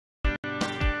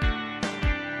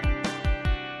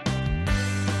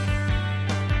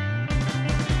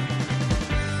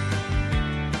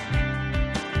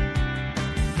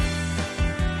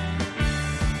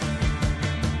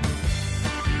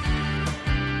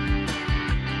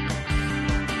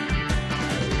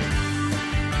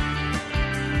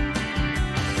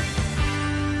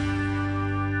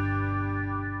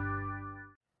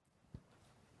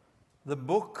The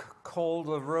book called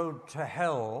The Road to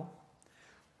Hell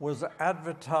was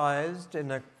advertised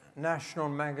in a national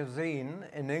magazine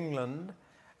in England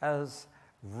as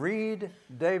 "Read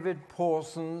David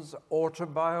Pawson's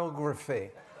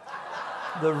autobiography,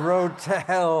 The Road to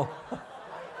Hell."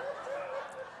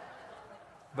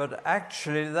 But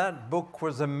actually that book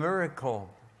was a miracle.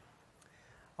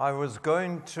 I was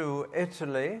going to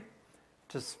Italy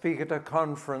to speak at a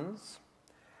conference,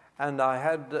 and I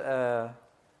had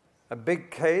a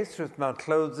big case with my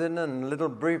clothes in and a little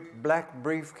black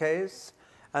briefcase,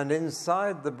 and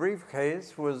inside the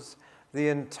briefcase was the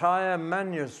entire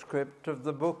manuscript of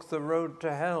the book The Road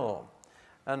to Hell.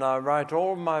 And I write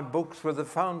all my books with a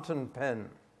fountain pen,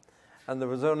 and there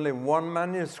was only one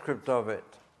manuscript of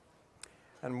it.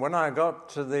 And when I got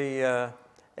to the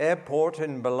airport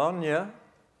in Bologna,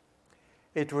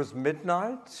 it was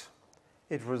midnight,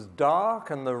 it was dark,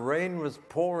 and the rain was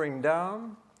pouring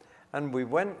down. And we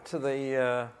went to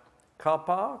the car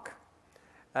park,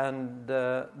 and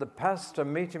the pastor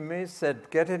meeting me said,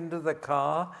 "Get into the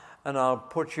car and I'll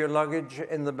put your luggage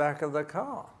in the back of the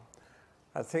car."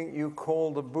 I think you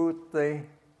call the booth the...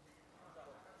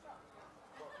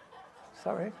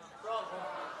 Sorry?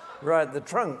 Right, the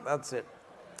trunk, that's it.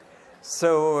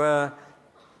 So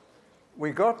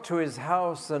we got to his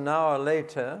house an hour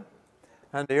later,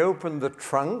 and he opened the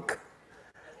trunk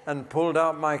and pulled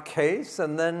out my case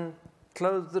and then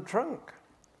closed the trunk.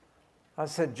 I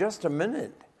said, "Just a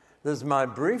minute, there's my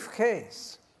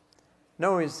briefcase."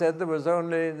 No, he said there was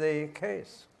only the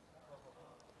case.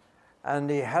 And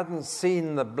he hadn't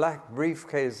seen the black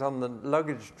briefcase on the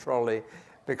luggage trolley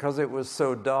because it was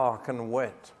so dark and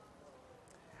wet.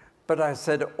 But I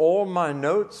said, all my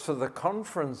notes for the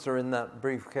conference are in that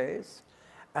briefcase,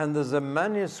 and there's a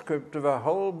manuscript of a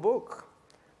whole book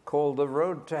called The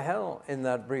Road to Hell in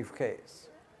that briefcase.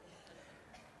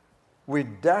 We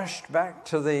dashed back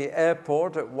to the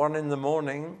airport at 1 in the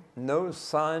morning, no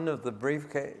sign of the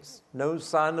briefcase, no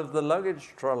sign of the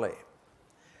luggage trolley.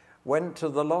 Went to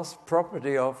the lost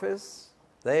property office.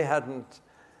 They hadn't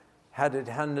had it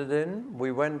handed in.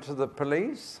 We went to the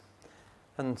police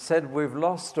and said, "We've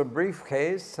lost a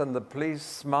briefcase," and the police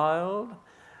smiled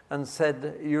and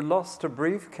said, "You lost a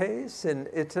briefcase in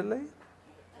Italy?"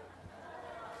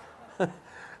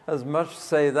 As much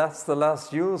say, that's the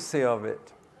last you'll see of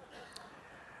it.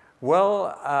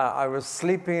 Well, I was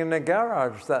sleeping in a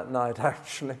garage that night,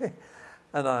 actually,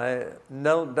 and I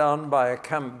knelt down by a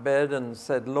camp bed and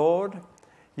said, "Lord,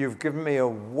 you've given me a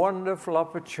wonderful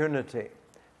opportunity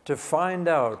to find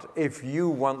out if you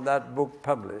want that book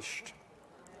published."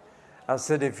 I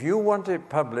said, "If you want it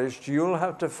published, you'll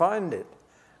have to find it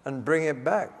and bring it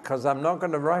back, because I'm not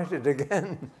going to write it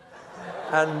again."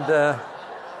 And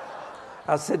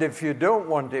I said, "If you don't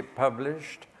want it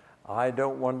published, I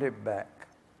don't want it back."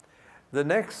 The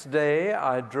next day,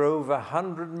 I drove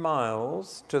 100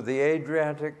 miles to the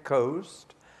Adriatic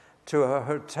coast to a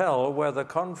hotel where the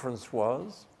conference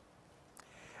was.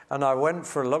 And I went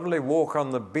for a lovely walk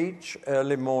on the beach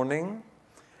early morning,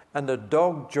 and a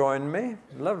dog joined me,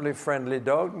 lovely friendly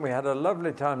dog, and we had a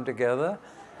lovely time together.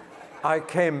 I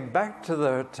came back to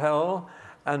the hotel,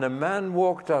 and a man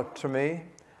walked up to me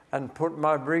and put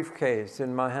my briefcase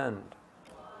in my hand.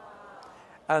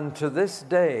 And to this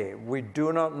day, we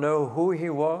do not know who he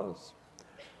was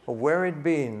or where he'd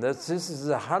been. This is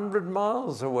 100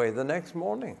 miles away the next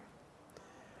morning.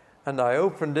 And I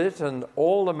opened it, and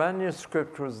all the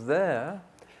manuscript was there,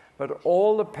 but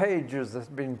all the pages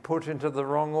had been put into the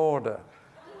wrong order.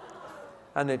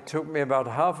 And it took me about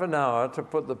half an hour to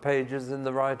put the pages in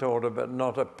the right order, but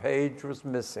not a page was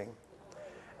missing.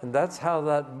 And that's how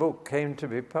that book came to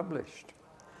be published.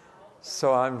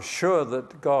 So I'm sure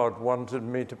that God wanted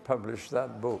me to publish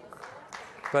that book,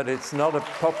 but it's not a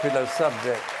popular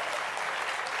subject.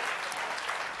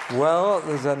 Well,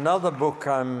 there's another book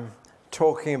I'm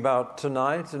talking about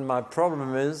tonight, and my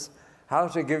problem is how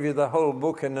to give you the whole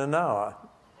book in an hour.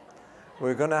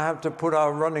 We're going to have to put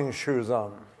our running shoes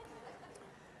on.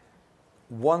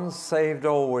 Once saved,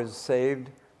 always saved, ?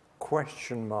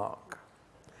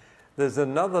 There's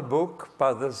another book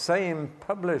by the same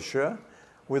publisher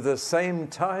with the same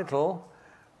title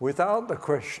without the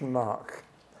question mark.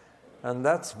 And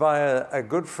that's by a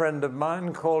good friend of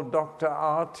mine called Dr.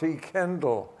 R.T.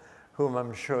 Kendall, whom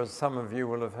I'm sure some of you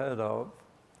will have heard of.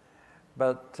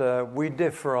 But we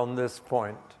differ on this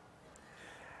point.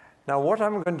 Now, what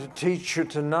I'm going to teach you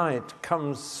tonight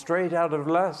comes straight out of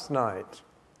last night.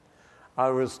 I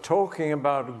was talking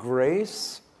about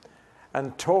grace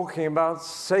and talking about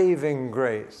saving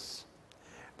grace.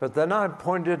 But then I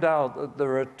pointed out that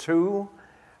there are two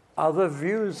other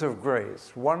views of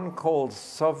grace, one called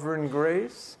sovereign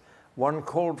grace, one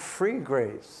called free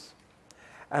grace.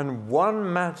 And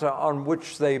one matter on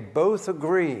which they both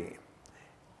agree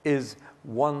is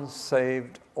once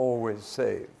saved, always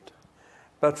saved,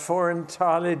 but for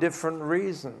entirely different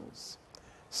reasons.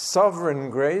 Sovereign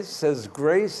grace says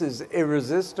grace is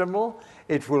irresistible.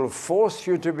 It will force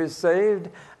you to be saved,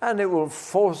 and it will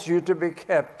force you to be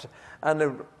kept,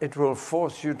 and it will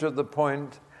force you to the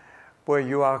point where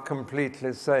you are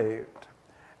completely saved,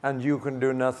 and you can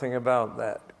do nothing about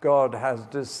that. God has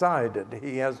decided.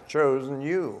 He has chosen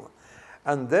you,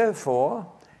 and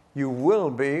therefore you will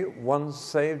be once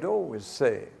saved, always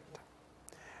saved.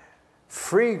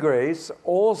 Free grace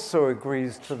also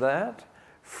agrees to that.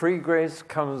 Free grace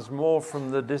comes more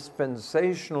from the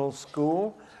dispensational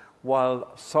school,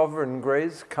 while sovereign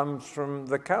grace comes from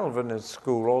the Calvinist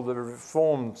school or the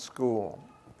Reformed school.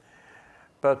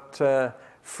 But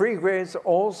free grace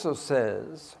also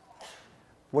says,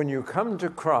 when you come to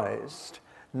Christ,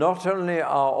 not only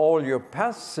are all your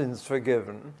past sins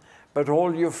forgiven, but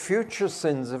all your future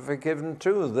sins are forgiven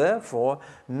too. Therefore,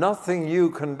 nothing you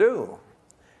can do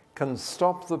can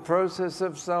stop the process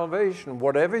of salvation.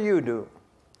 Whatever you do,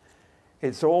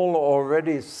 it's all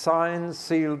already signed,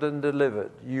 sealed, and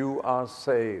delivered. You are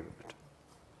saved.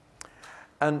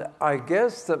 And I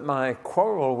guess that my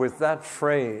quarrel with that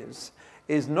phrase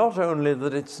is not only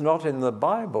that it's not in the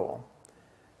Bible,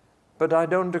 but I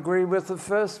don't agree with the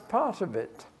first part of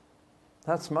it.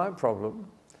 That's my problem.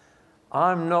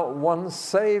 I'm not once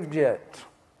saved yet.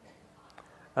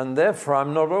 And therefore,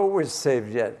 I'm not always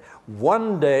saved yet.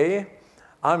 One day,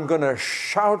 I'm going to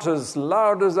shout as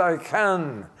loud as I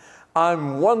can,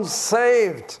 I'm once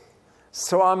saved,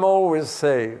 so I'm always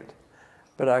saved.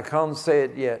 But I can't say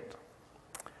it yet.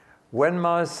 When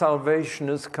my salvation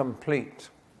is complete,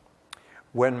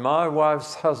 when my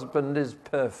wife's husband is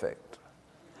perfect,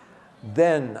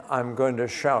 then I'm going to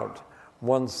shout,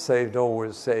 once saved,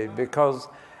 always saved. Because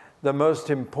the most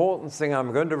important thing,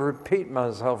 I'm going to repeat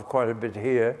myself quite a bit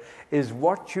here, is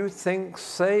what you think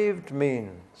saved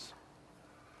means.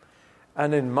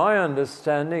 And in my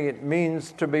understanding, it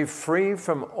means to be free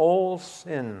from all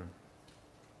sin,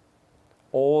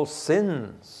 all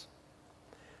sins,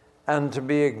 and to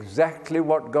be exactly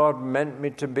what God meant me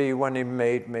to be when He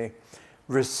made me,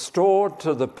 restored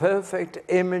to the perfect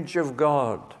image of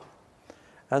God.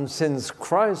 And since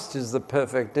Christ is the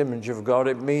perfect image of God,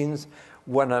 it means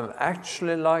when I'm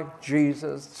actually like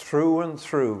Jesus through and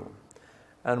through,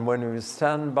 and when we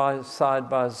stand by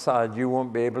side, you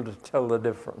won't be able to tell the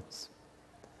difference.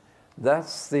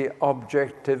 That's the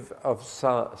objective of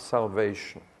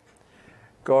salvation.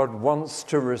 God wants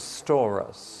to restore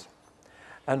us.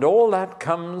 And all that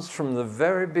comes from the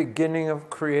very beginning of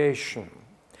creation.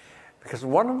 Because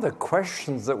one of the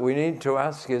questions that we need to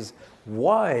ask is,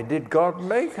 why did God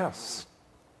make us?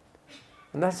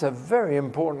 And that's a very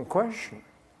important question.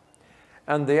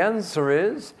 And the answer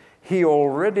is, He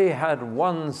already had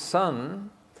one son,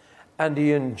 and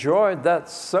He enjoyed that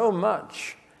so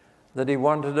much that He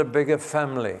wanted a bigger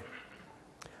family.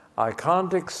 I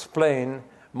can't explain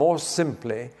more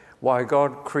simply why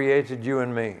God created you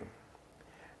and me.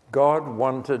 God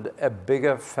wanted a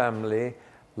bigger family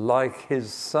like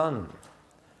His Son.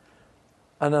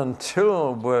 And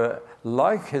until we're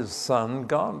like His Son,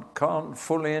 God can't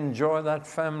fully enjoy that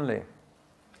family.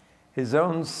 His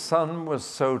own Son was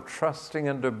so trusting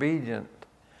and obedient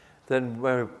that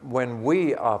when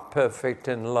we are perfect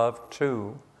in love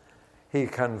too, He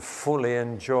can fully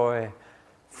enjoy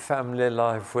family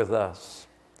life with us.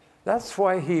 That's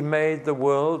why He made the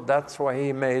world, that's why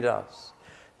He made us,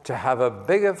 to have a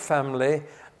bigger family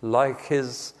like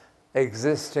His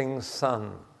existing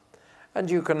Son. And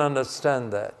you can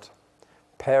understand that.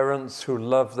 Parents who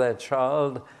love their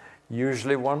child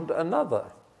usually want another,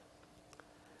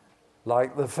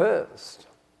 like the first.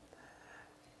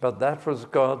 But that was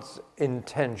God's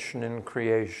intention in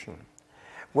creation.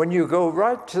 When you go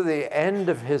right to the end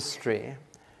of history,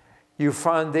 you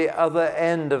find the other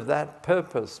end of that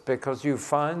purpose, because you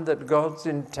find that God's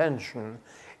intention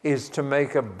is to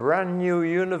make a brand new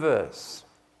universe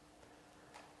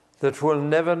that will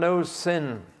never know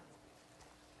sin,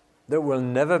 that will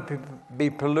never be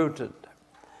polluted,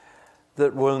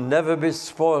 that will never be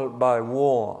spoiled by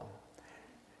war.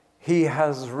 He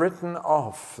has written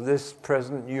off this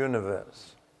present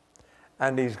universe,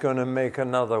 and He's going to make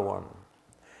another one.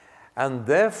 And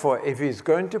therefore, if He's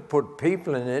going to put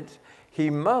people in it, He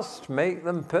must make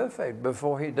them perfect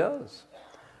before He does.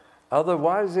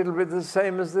 Otherwise, it'll be the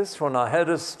same as this one. I heard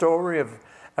a story of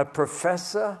a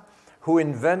professor who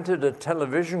invented a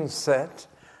television set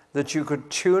that you could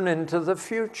tune into the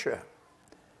future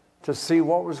to see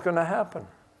what was going to happen.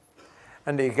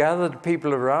 And he gathered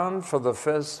people around for the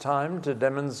first time to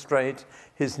demonstrate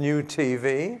his new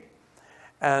TV.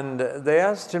 And they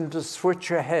asked him to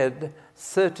switch ahead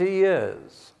 30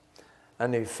 years.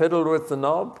 And he fiddled with the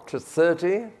knob to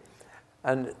 30,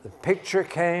 and the picture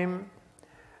came,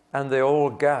 and they all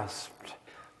gasped.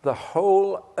 The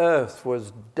whole earth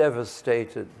was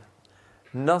devastated.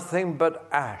 Nothing but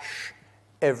ash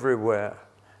everywhere.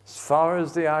 As far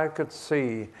as the eye could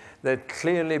see, there'd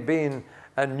clearly been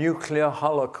a nuclear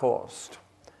holocaust,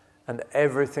 and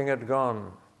everything had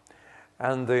gone.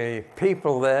 And the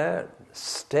people there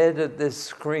stared at this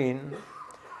screen,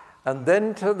 and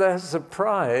then to their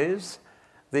surprise,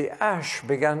 the ash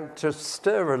began to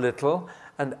stir a little,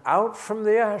 and out from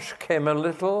the ash came a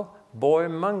little boy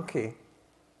monkey.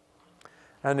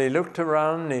 And he looked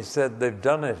around and he said, "They've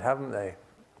done it, haven't they?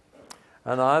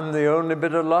 And I'm the only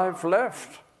bit of life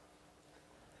left."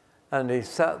 And he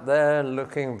sat there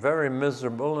looking very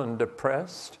miserable and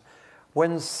depressed,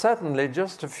 when suddenly,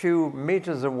 just a few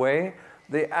meters away,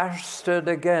 the ash stirred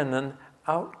again, and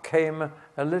out came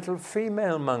a little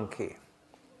female monkey.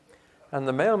 And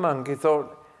the male monkey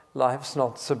thought, life's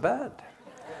not so bad.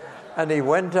 And he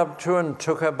went up to her and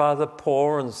took her by the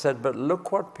paw and said, "But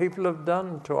look what people have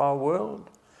done to our world."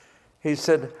 He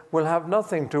said, "We'll have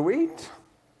nothing to eat."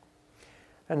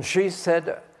 And she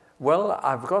said, "Well,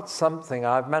 I've got something.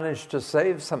 I've managed to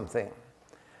save something."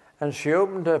 And she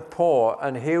opened her paw,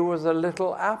 and here was a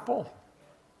little apple.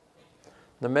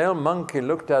 The male monkey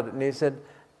looked at it and he said,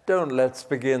 "Don't let's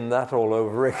begin that all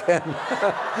over again."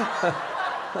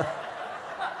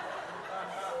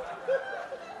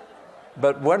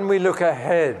 But when we look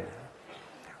ahead,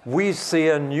 we see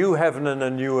a new heaven and a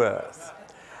new earth,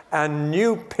 and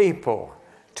new people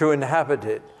to inhabit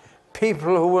it,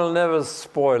 people who will never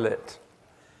spoil it,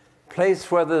 place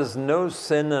where there's no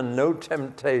sin and no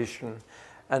temptation,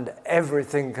 and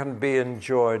everything can be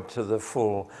enjoyed to the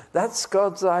full. That's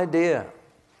God's idea.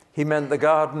 He meant the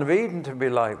Garden of Eden to be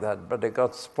like that, but it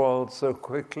got spoiled so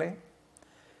quickly.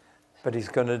 But he's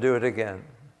going to do it again.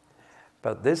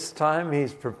 But this time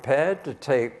he's prepared to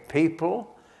take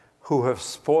people who have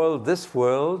spoiled this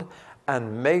world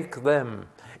and make them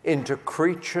into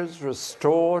creatures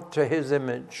restored to his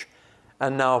image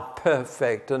and now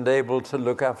perfect and able to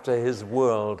look after his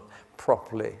world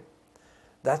properly.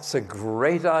 That's a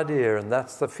great idea, and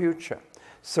that's the future.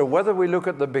 So whether we look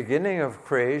at the beginning of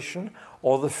creation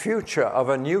or the future of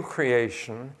a new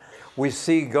creation, we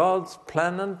see God's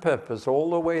plan and purpose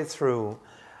all the way through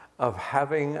of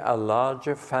having a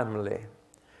larger family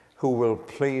who will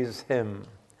please him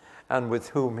and with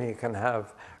whom he can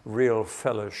have real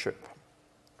fellowship.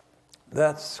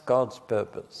 That's God's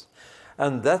purpose.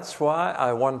 And that's why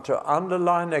I want to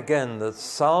underline again that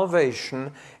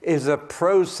salvation is a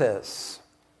process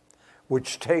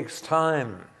which takes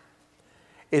time.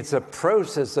 It's a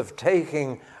process of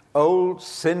taking old,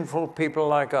 sinful people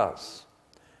like us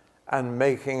and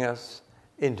making us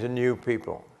into new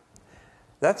people.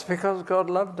 That's because God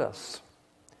loved us.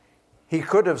 He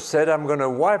could have said, "I'm going to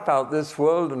wipe out this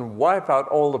world and wipe out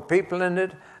all the people in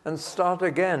it and start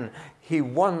again." He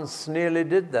once nearly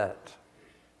did that.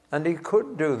 And he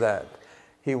could do that.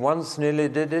 He once nearly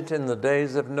did it in the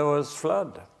days of Noah's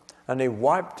flood. And he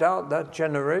wiped out that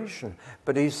generation.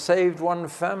 But he saved one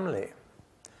family.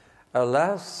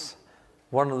 Alas,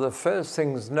 one of the first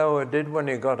things Noah did when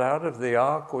he got out of the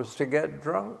ark was to get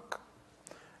drunk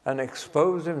and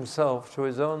expose himself to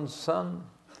his own son.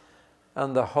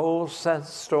 And the whole sad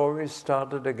story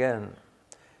started again.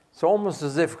 It's almost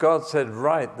as if God said,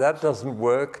 "Right, that doesn't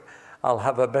work. I'll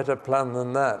have a better plan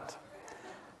than that."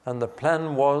 And the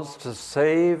plan was to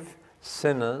save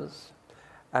sinners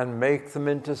and make them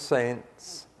into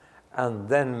saints and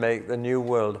then make the new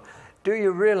world. Do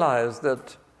you realize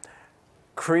that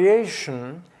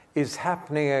creation is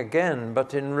happening again,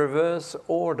 but in reverse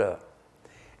order?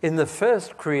 In the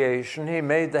first creation, he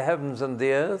made the heavens and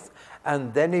the earth,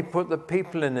 and then he put the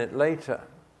people in it later.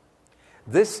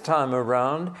 This time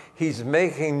around, he's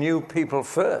making new people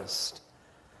first.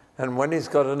 And when he's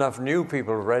got enough new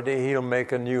people ready, he'll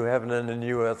make a new heaven and a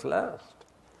new earth last.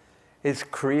 It's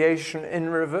creation in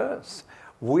reverse.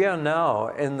 We are now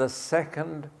in the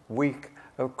second week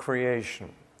of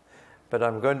creation. But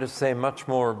I'm going to say much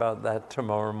more about that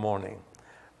tomorrow morning.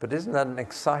 But isn't that an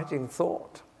exciting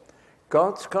thought?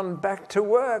 God's gone back to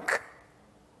work.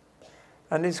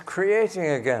 And he's creating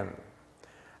again.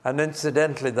 And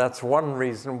incidentally, that's one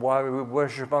reason why we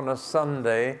worship on a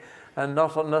Sunday and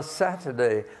not on a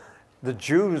Saturday. The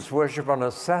Jews worship on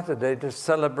a Saturday to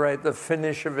celebrate the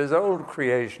finish of his old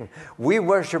creation. We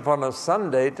worship on a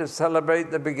Sunday to celebrate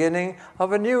the beginning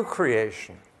of a new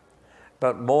creation.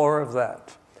 But more of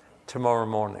that tomorrow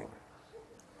morning.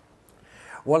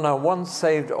 Well, now, once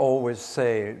saved, always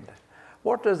saved.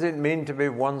 What does it mean to be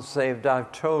once saved?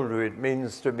 I've told you it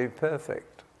means to be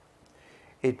perfect.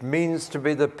 It means to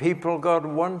be the people God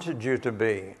wanted you to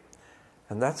be.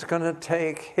 And that's going to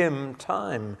take him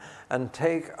time and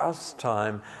take us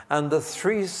time. And the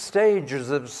 3 stages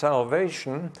of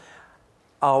salvation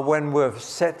are when we're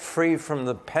set free from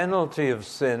the penalty of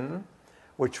sin,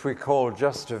 which we call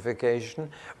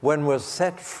justification, when we're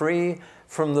set free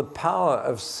from the power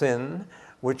of sin,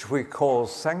 which we call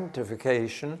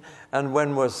sanctification, and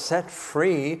when we're set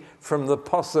free from the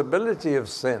possibility of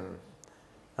sin,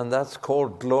 and that's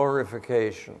called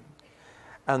glorification.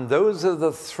 And those are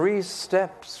the 3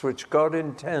 steps which God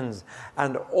intends,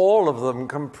 and all of them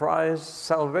comprise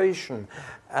salvation.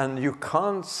 And you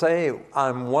can't say,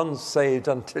 I'm once saved,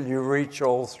 until you reach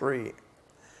all 3.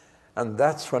 And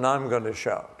that's when I'm going to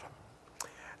shout.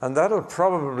 And that'll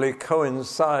probably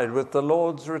coincide with the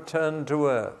Lord's return to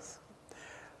earth.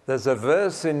 There's a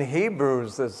verse in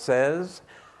Hebrews that says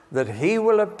that he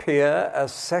will appear a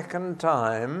second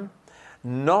time,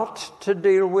 not to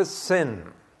deal with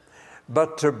sin,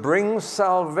 but to bring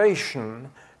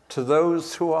salvation to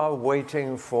those who are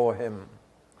waiting for him.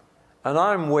 And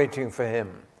I'm waiting for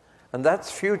him, and that's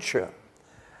future.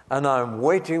 And I'm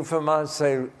waiting for my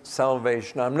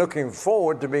salvation. I'm looking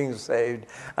forward to being saved,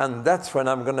 and that's when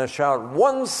I'm going to shout,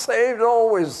 once saved,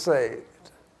 always saved,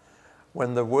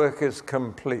 when the work is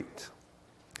complete.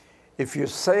 If you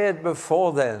say it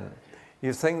before then,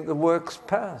 you think the work's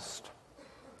past.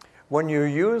 When you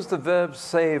use the verb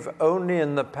save only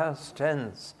in the past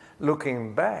tense,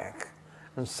 looking back,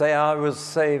 and say, I was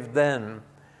saved then,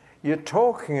 you're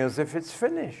talking as if it's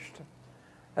finished,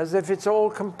 as if it's all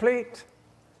complete.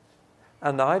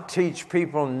 And I teach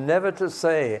people never to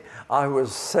say, I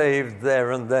was saved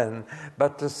there and then,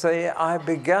 but to say, I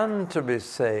began to be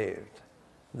saved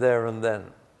there and then.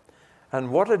 And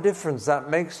what a difference that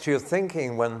makes to your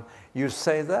thinking when you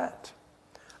say that.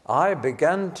 I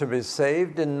began to be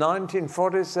saved in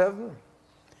 1947.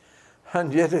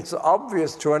 And yet it's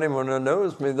obvious to anyone who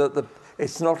knows me that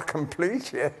it's not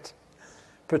complete yet,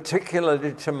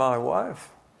 particularly to my wife.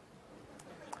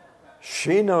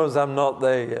 She knows I'm not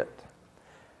there yet.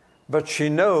 But she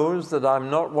knows that I'm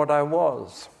not what I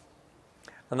was.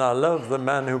 And I love the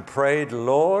man who prayed,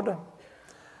 Lord,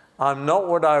 I'm not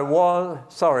what I was,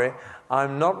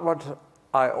 I'm not what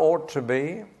I ought to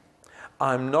be.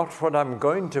 I'm not what I'm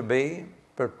going to be,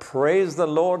 but praise the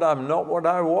Lord, I'm not what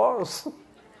I was.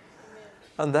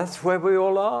 And that's where we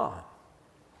all are.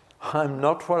 I'm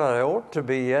not what I ought to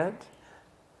be yet.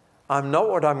 I'm not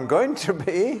what I'm going to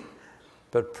be,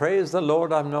 but praise the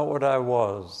Lord, I'm not what I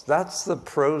was. That's the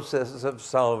process of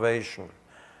salvation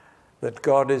that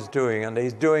God is doing. And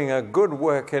he's doing a good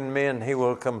work in me, and he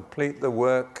will complete the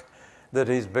work that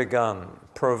he's begun,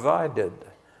 provided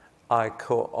I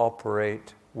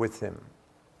cooperate with him.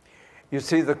 You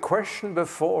see, the question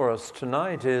before us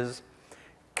tonight is,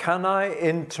 can I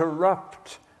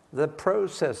interrupt the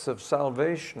process of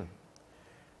salvation?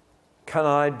 Can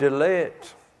I delay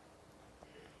it?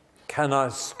 Can I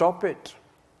stop it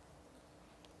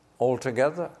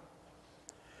altogether?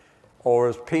 Or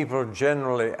as people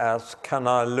generally ask, can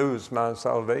I lose my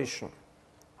salvation?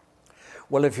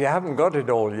 Well, if you haven't got it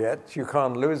all yet, you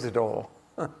can't lose it all.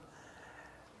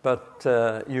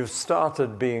 But you've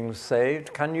started being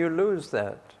saved. Can you lose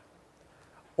that?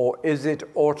 Or is it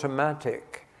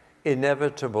automatic,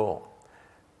 inevitable,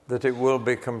 that it will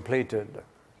be completed?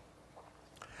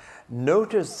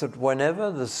 Notice that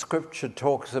whenever the scripture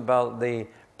talks about the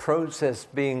process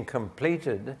being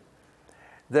completed,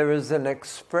 there is an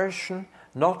expression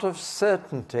not of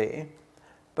certainty,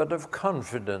 but of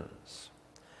confidence.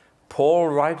 Paul,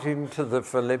 writing to the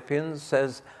Philippians,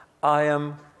 says, I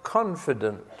am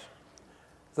confident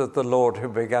that the Lord who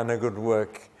began a good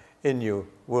work in you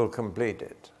will complete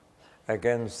it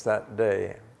against that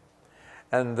day.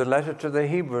 And the letter to the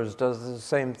Hebrews does the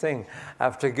same thing.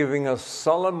 After giving a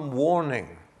solemn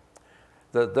warning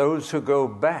that those who go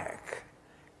back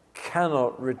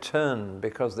cannot return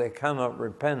because they cannot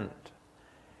repent,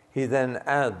 he then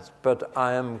adds, but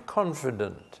I am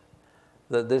confident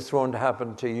that this won't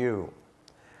happen to you.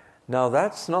 Now,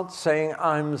 that's not saying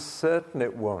I'm certain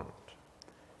it won't.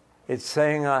 It's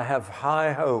saying I have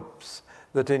high hopes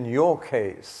that in your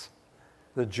case,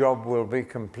 the job will be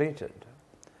completed.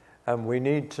 And we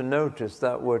need to notice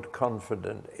that word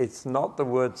confident. It's not the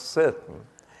word certain.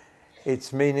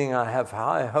 It's meaning I have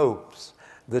high hopes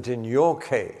that in your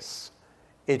case,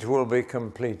 it will be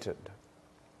completed.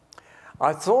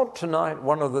 I thought tonight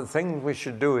one of the things we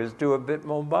should do is do a bit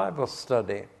more Bible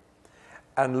study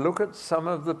and look at some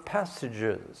of the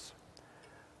passages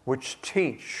which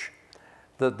teach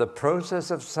that the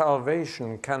process of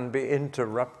salvation can be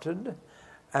interrupted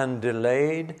and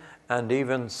delayed and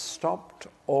even stopped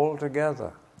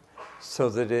altogether so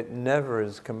that it never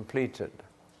is completed.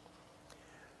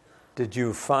 Did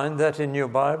you find that in your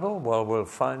Bible? Well, we'll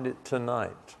find it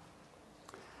tonight.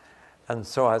 And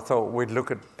so I thought we'd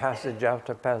look at passage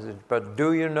after passage. But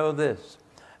do you know this?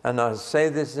 And I say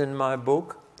this in my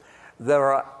book.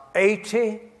 There are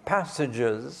 80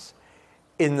 passages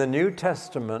in the New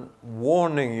Testament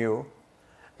warning you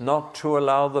not to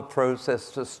allow the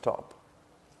process to stop.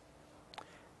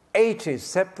 80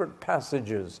 separate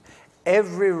passages.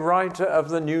 Every writer of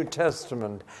the New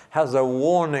Testament has a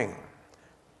warning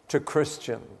to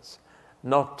Christians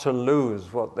not to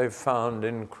lose what they've found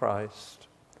in Christ.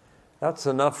 That's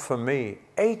enough for me.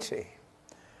 80.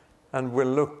 And we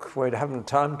haven't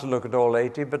time to look at all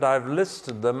 80, but I've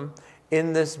listed them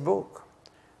in this book,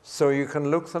 so you can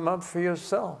look them up for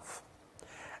yourself.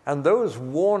 And those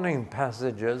warning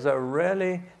passages are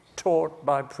rarely taught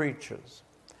by preachers.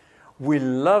 We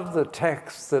love the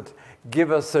texts that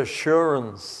give us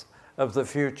assurance of the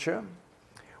future.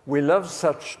 We love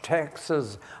such texts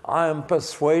as, I am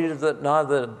persuaded that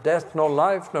neither death nor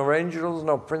life, nor angels,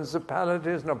 nor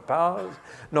principalities, nor powers,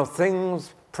 nor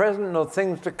things present, nor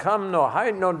things to come, nor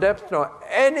height, nor depth, nor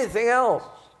anything else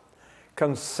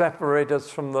can separate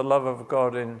us from the love of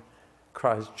God in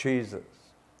Christ Jesus.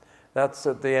 That's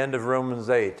at the end of Romans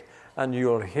 8. And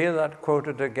you'll hear that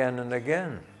quoted again and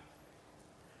again.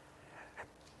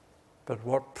 But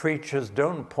what preachers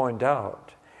don't point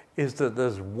out is that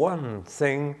there's one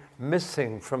thing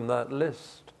missing from that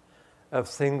list of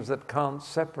things that can't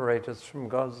separate us from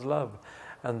God's love,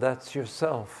 and that's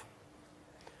yourself.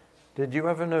 Did you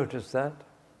ever notice that?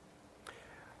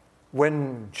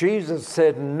 When Jesus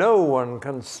said, "No one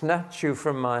can snatch you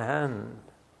from my hand,"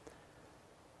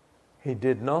 he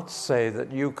did not say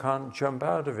that you can't jump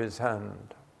out of his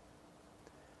hand.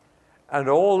 And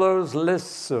all those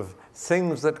lists of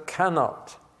things that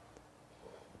cannot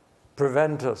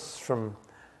prevent us from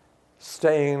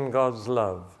staying in God's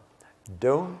love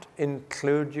don't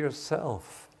include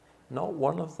yourself, not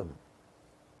one of them.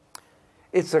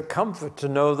 It's a comfort to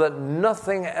know that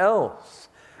nothing else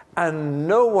and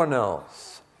no one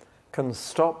else can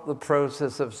stop the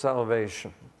process of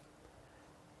salvation.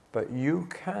 But you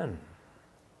can.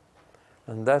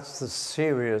 And that's the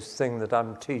serious thing that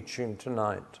I'm teaching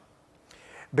tonight.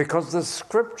 Because the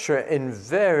scripture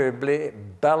invariably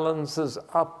balances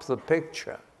up the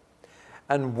picture.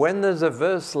 And when there's a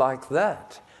verse like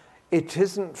that, it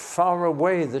isn't far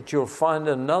away that you'll find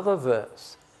another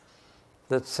verse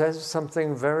that says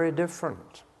something very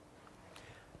different.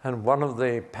 And one of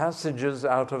the passages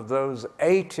out of those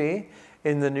 80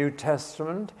 in the New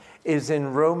Testament is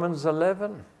in Romans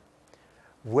 11,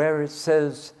 where it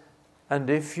says, "And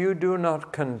if you do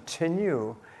not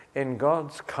continue in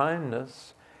God's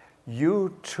kindness,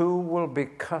 you too will be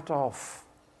cut off,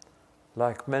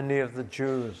 like many of the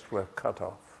Jews were cut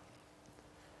off."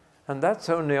 And that's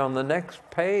only on the next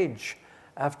page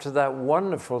after that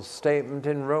wonderful statement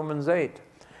in Romans 8.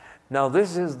 Now,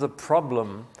 this is the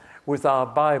problem with our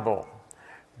Bible.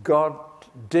 God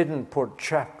didn't put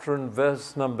chapter and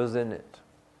verse numbers in it.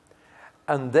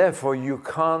 And therefore, you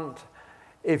can't,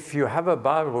 if you have a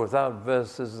Bible without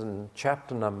verses and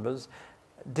chapter numbers,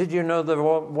 did you know there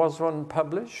was one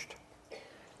published?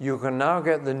 You can now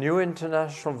get the New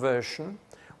International Version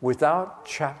without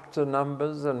chapter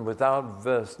numbers and without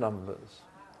verse numbers.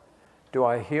 Do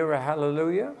I hear a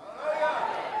hallelujah?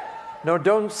 No,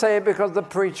 don't say it because the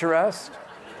preacher asked.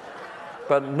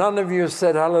 But none of you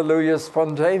said hallelujah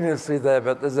spontaneously there.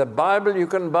 But there's a Bible you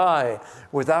can buy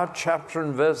without chapter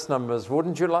and verse numbers.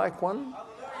 Wouldn't you like one?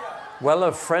 Well,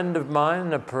 a friend of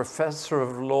mine, a professor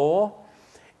of law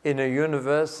in a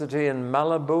university in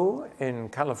Malibu in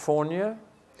California,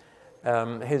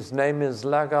 his name is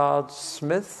Lagarde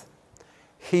Smith.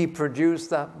 He produced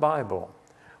that Bible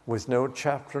with no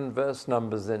chapter and verse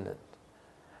numbers in it.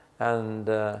 And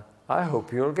I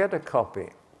hope you'll get a copy,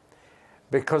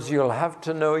 because you'll have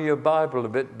to know your Bible a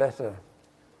bit better.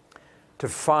 To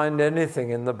find anything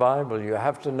in the Bible, you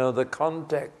have to know the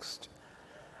context,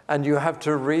 and you have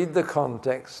to read the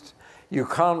context. You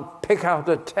can't pick out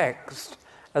a text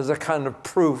as a kind of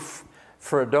proof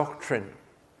for a doctrine.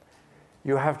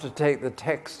 You have to take the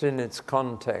text in its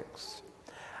context.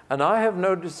 And I have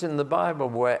noticed in the Bible,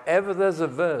 wherever there's a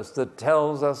verse that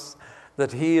tells us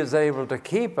that he is able to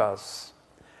keep us,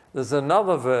 there's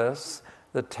another verse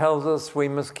that tells us we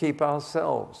must keep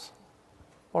ourselves.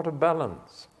 What a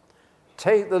balance.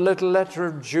 Take the little letter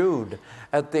of Jude.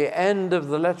 At the end of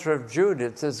the letter of Jude,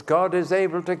 it says, God is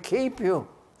able to keep you.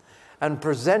 and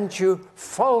present you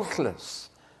faultless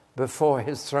before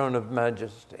his throne of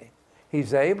majesty.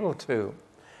 He's able to.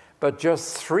 But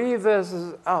just 3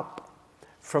 verses up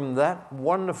from that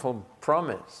wonderful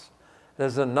promise,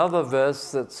 there's another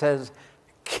verse that says,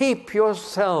 keep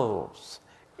yourselves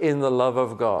in the love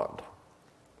of God.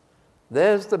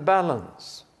 There's the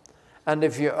balance. And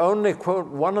if you only quote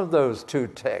one of those 2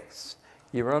 texts,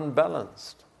 you're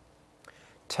unbalanced.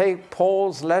 Take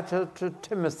Paul's letter to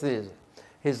Timothy,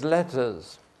 his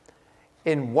letters.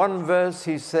 In one verse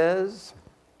he says,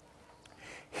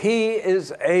 he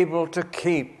is able to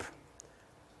keep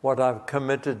what I've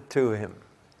committed to him.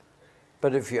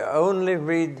 But if you only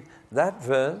read that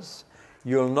verse,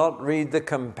 you'll not read the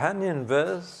companion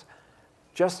verse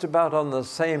just about on the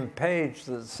same page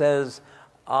that says,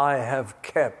 I have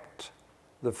kept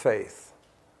the faith.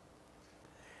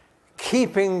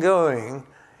 Keeping going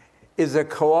is a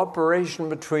cooperation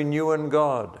between you and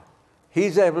God.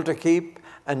 He's able to keep,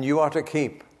 and you are to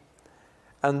keep.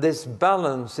 And this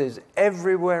balance is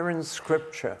everywhere in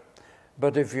Scripture.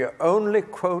 But if you only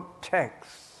quote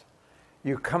texts,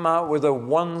 you come out with a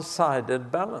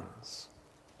one-sided balance,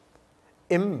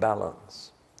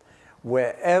 imbalance.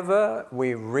 Wherever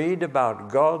we read about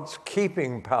God's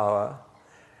keeping power,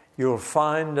 you'll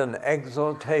find an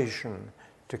exhortation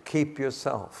to keep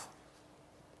yourself.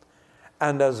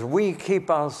 And as we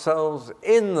keep ourselves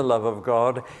in the love of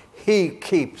God, he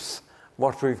keeps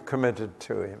what we've committed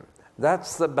to him.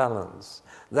 That's the balance.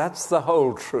 That's the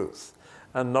whole truth,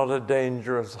 and not a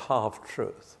dangerous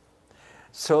half-truth.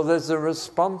 So there's a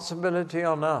responsibility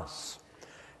on us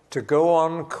to go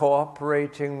on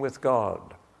cooperating with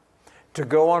God, to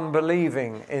go on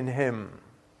believing in him,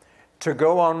 to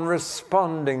go on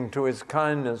responding to his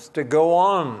kindness, to go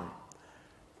on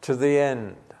to the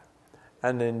end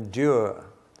and endure.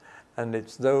 And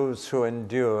it's those who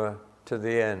endure to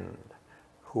the end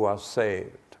who are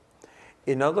saved.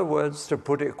 In other words, to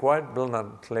put it quite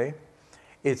bluntly,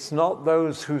 it's not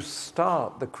those who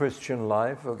start the Christian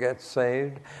life who get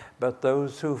saved, but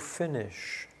those who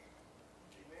finish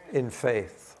in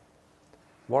faith.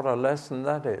 What a lesson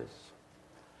that is.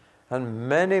 And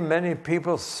many, many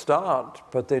people start,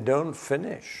 but they don't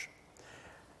finish.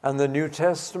 And the New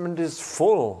Testament is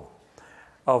full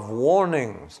of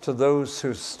warnings to those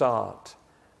who start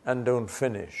and don't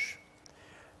finish.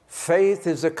 Faith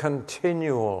is a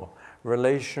continual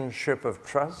relationship of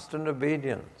trust and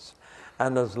obedience.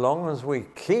 And as long as we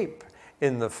keep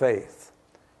in the faith,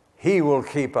 he will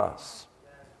keep us.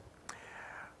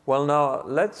 Well, now,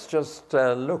 let's just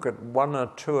look at 1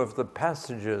 or 2 of the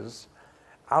passages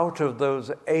out of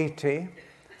those 80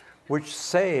 which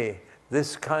say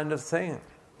this kind of thing.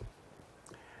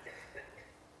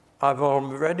 I've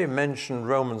already mentioned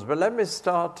Romans, but let me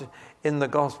start in the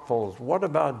Gospels. What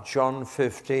about John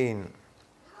 15?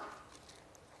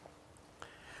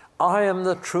 I am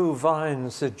the true vine,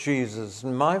 said Jesus,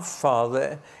 and my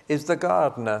Father is the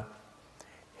gardener.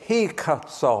 He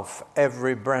cuts off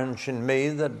every branch in me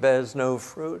that bears no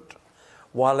fruit,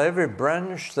 while every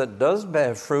branch that does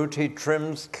bear fruit he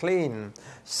trims clean,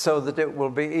 so that it will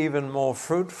be even more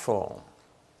fruitful.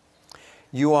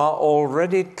 You are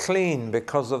already clean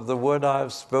because of the word I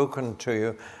have spoken to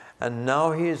you. And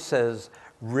now he says,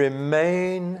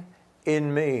 remain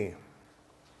in me,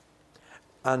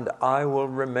 and I will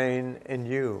remain in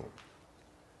you.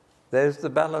 There's the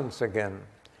balance again.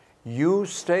 You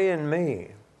stay in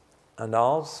me, and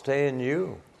I'll stay in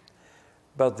you.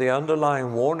 But the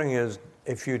underlying warning is,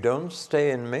 if you don't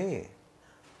stay in me,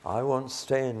 I won't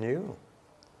stay in you.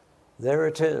 There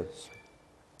it is.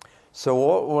 So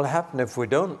what will happen if we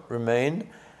don't remain?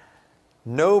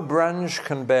 No branch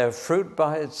can bear fruit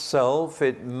by itself.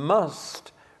 It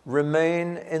must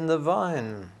remain in the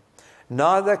vine.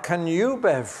 Neither can you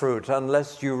bear fruit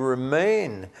unless you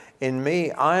remain in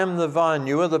me. I am the vine,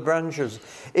 you are the branches.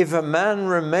 If a man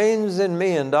remains in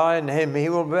me and I in him, he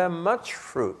will bear much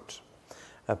fruit.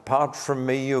 Apart from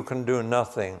me, you can do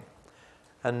nothing.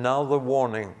 And now the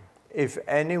warning. If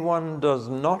anyone does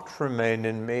not remain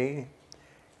in me,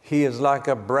 he is like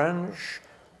a branch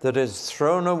that is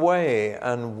thrown away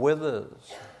and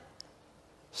withers.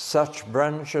 Such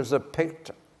branches are picked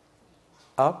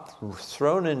up,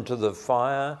 thrown into the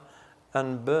fire,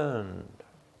 and burned.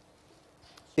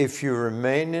 If you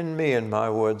remain in me and my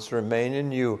words remain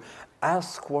in you,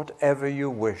 ask whatever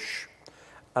you wish,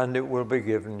 and it will be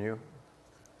given you.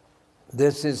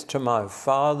 This is to my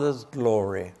Father's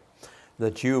glory,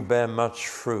 that you bear much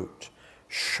fruit,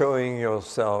 showing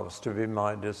yourselves to be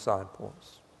my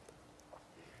disciples.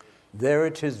 There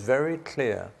it is very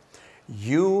clear.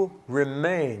 You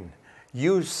remain,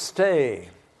 you stay,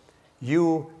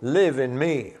 you live in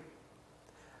me.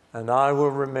 and I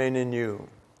will remain in you,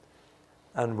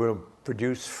 and we'll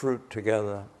produce fruit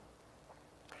together.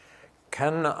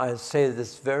 Can I say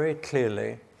this very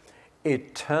clearly?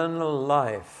 Eternal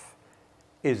life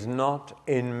is not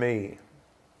in me.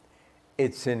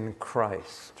 It's in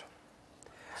Christ.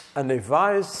 And if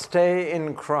I stay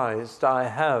in Christ, I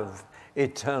have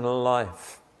eternal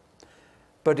life.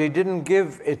 But he didn't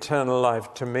give eternal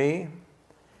life to me.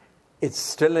 It's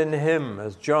still in him,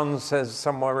 as John says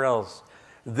somewhere else.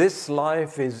 This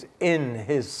life is in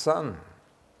his Son.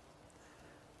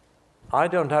 I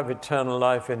don't have eternal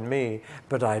life in me,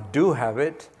 but I do have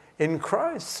it in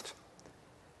Christ.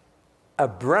 A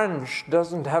branch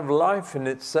doesn't have life in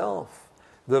itself.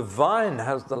 The vine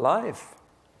has the life.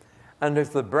 And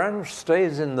if the branch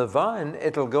stays in the vine,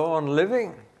 it'll go on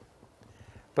living.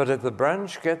 But if the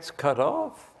branch gets cut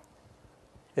off,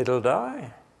 it'll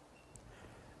die.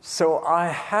 So I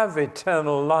have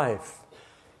eternal life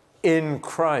in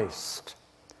Christ.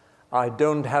 I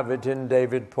don't have it in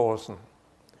David Pawson.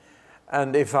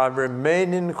 And if I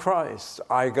remain in Christ,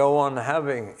 I go on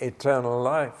having eternal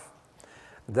life.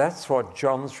 That's what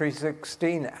John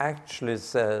 3:16 actually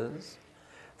says.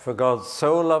 For God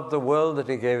so loved the world that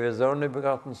he gave his only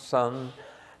begotten Son,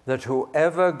 that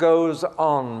whoever goes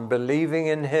on believing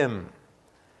in him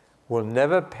will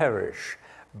never perish,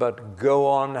 but go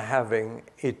on having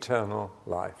eternal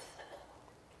life.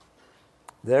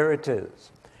 There it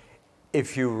is.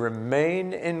 If you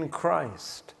remain in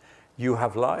Christ, you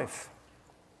have life.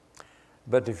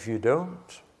 But if you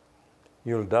don't,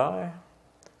 you'll die,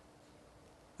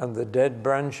 and the dead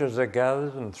branches are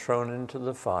gathered and thrown into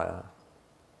the fire.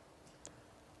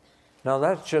 Now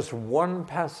that's just one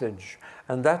passage,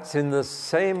 and that's in the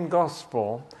same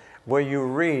gospel where you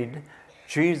read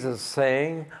Jesus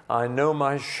saying, I know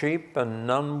my sheep and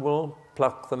none will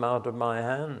pluck them out of my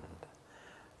hand.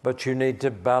 But you need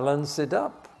to balance it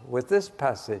up with this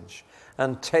passage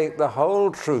and take the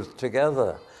whole truth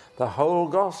together. The whole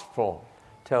gospel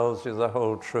tells you the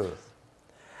whole truth.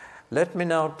 Let me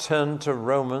now turn to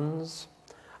Romans.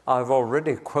 I've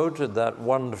already quoted that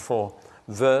wonderful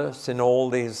verse, in all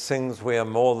these things we are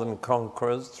more than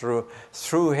conquerors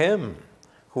through him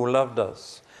who loved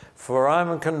us. For I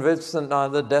am convinced that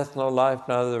neither death nor life,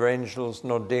 neither angels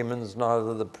nor demons,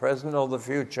 neither the present nor the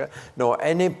future, nor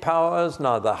any powers,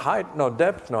 neither height nor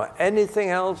depth, nor anything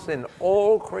else in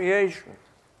all creation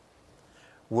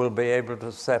will be able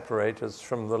to separate us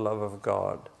from the love of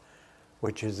God,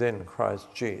 which is in Christ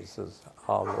Jesus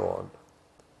our Lord.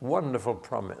 Wonderful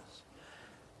promise.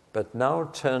 But now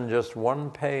turn just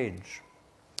one page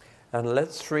and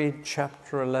let's read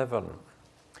chapter 11,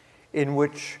 in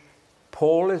which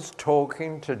Paul is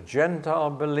talking to Gentile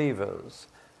believers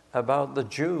about the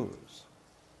Jews.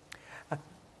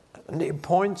 And he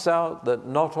points out that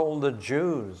not all the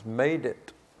Jews made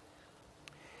it.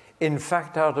 In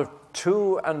fact, out of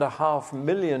 2.5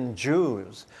 million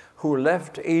Jews who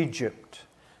left Egypt,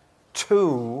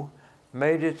 2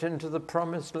 made it into the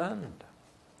promised land.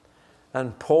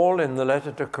 And Paul in the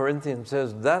letter to Corinthians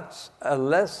says that's a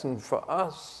lesson for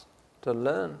us to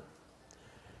learn.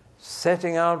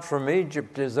 Setting out from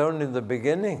Egypt is only the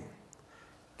beginning.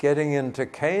 Getting into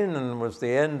Canaan was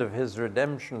the end of his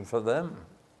redemption for them.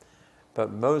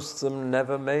 But most of them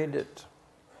never made it.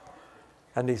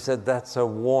 And he said that's a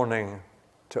warning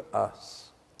to us.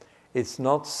 It's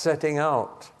not setting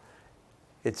out,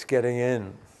 it's getting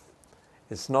in.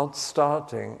 It's not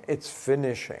starting, it's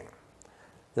finishing.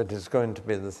 That is going to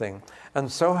be the thing. And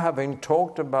so, having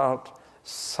talked about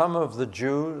some of the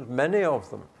Jews, many of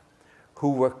them,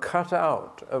 who were cut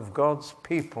out of God's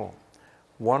people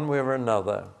one way or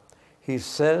another, he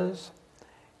says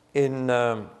in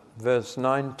verse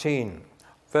 18,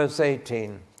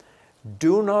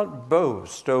 do not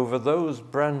boast over those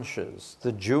branches,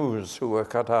 the Jews who were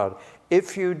cut out.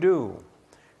 If you do,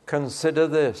 consider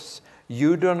this.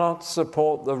 You do not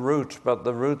support the root, but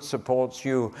the root supports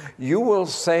you. You will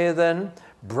say then,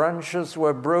 branches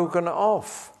were broken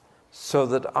off so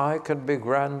that I could be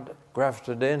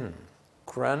grafted in.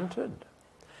 Granted.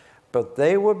 But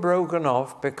they were broken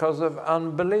off because of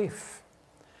unbelief.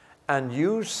 And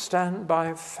you stand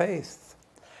by faith.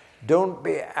 Don't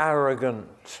be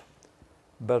arrogant,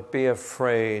 but be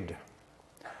afraid.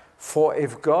 For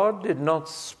if God did not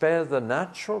spare the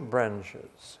natural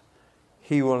branches,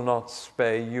 he will not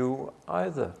spare you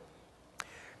either.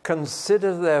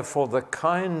 Consider therefore the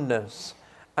kindness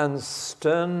and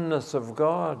sternness of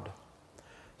God.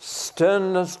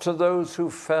 Sternness to those who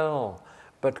fell,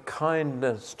 but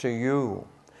kindness to you,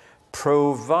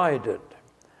 provided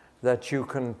that you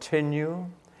continue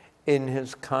in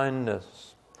his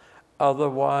kindness.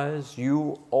 Otherwise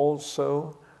you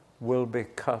also will be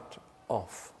cut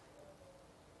off.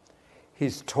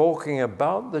 He's talking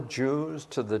about the Jews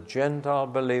to the Gentile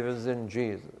believers in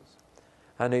Jesus.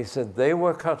 And he said they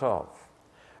were cut off.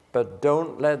 But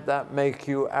don't let that make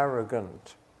you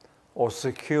arrogant or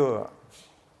secure,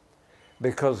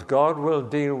 because God will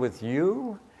deal with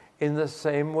you in the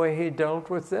same way he dealt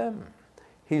with them.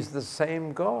 He's the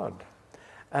same God.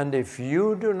 And if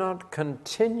you do not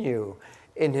continue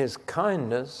in his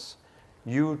kindness,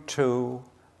 you too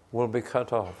will be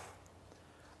cut off.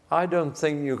 I don't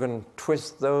think you can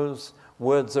twist those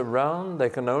words around. They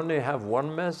can only have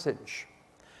one message.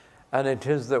 And it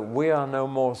is that we are no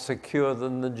more secure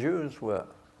than the Jews were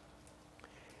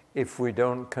if we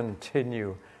don't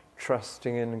continue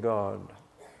trusting in God.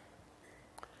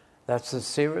 That's a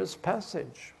serious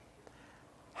passage.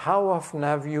 How often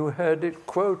have you heard it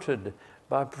quoted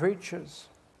by preachers?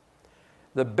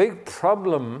 The big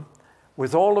problem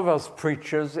with all of us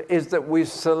preachers is that we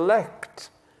select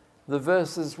the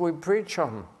verses we preach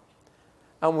on,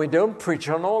 and we don't preach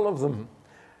on all of them.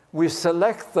 We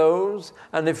select those,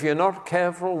 and if you're not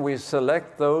careful, we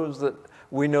select those that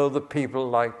we know the people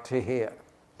like to hear,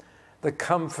 the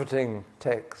comforting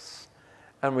texts,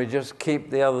 and we just keep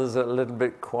the others a little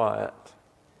bit quiet.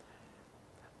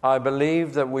 I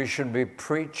believe that we should be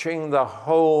preaching the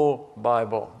whole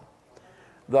Bible,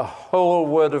 the whole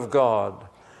Word of God,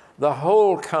 the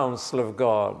whole counsel of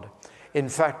God. In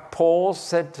fact, Paul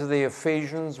said to the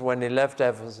Ephesians when he left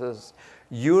Ephesus,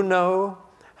 "You know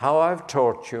how I've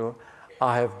taught you,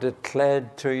 I have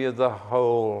declared to you the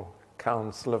whole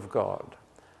counsel of God,"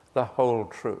 the whole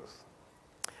truth.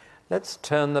 Let's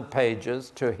turn the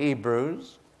pages to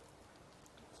Hebrews.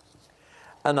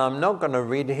 And I'm not going to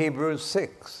read Hebrews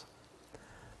 6,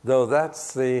 though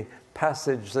that's the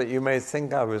passage that you may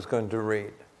think I was going to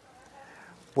read,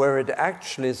 where it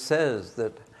actually says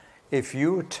that if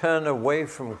you turn away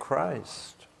from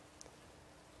Christ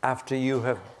after you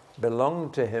have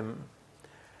belonged to him,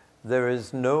 there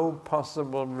is no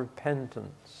possible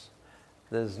repentance.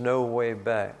 There's no way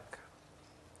back.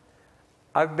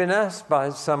 I've been asked by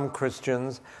some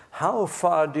Christians, how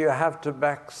far do you have to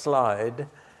backslide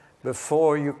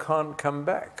before you can't come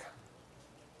back?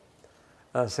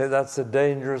 I say that's a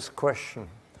dangerous question.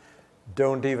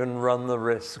 Don't even run the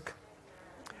risk.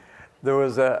 There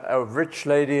was a rich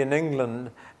lady in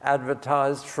England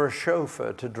advertised for a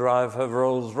chauffeur to drive her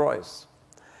Rolls Royce.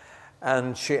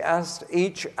 And she asked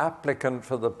each applicant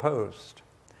for the post,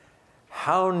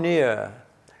 how near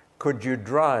could you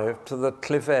drive to the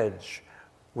cliff edge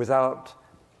without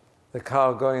the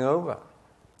car going over?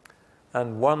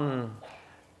 And one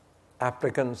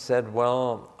applicant said,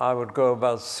 well, I would go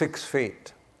about 6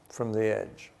 feet from the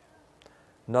edge.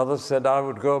 Another said, I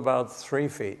would go about 3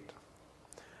 feet.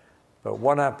 But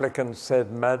one applicant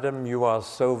said, madam, you are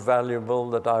so valuable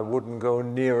that I wouldn't go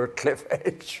near a cliff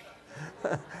edge.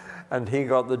 And he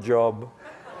got the job.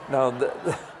 Now,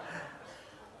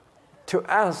 to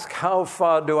ask how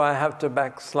far do I have to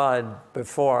backslide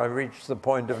before I reach the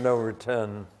point of no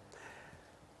return,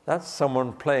 that's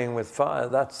someone playing with fire.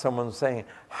 That's someone saying,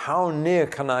 how near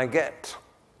can I get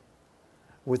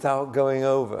without going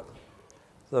over?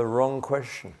 The wrong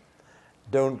question.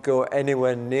 Don't go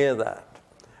anywhere near that.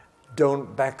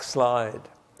 Don't backslide.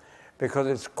 Because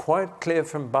it's quite clear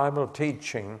from Bible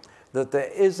teaching that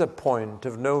there is a point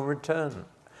of no return.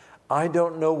 I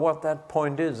don't know what that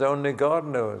point is, only God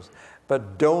knows.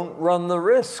 But don't run the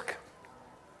risk.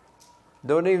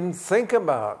 Don't even think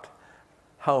about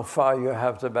how far you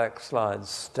have to backslide.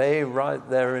 Stay right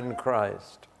there in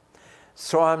Christ.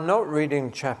 So I'm not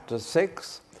reading chapter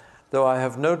 6, though I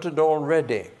have noted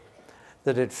already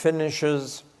that it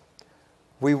finishes,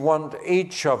 we want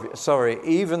each of you,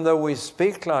 even though we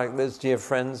speak like this, dear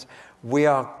friends, we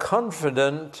are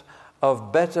confident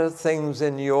of better things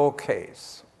in your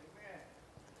case.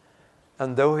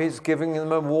 And though he's giving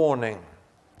them a warning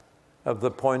of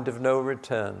the point of no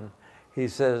return, he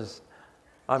says,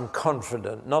 I'm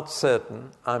confident, not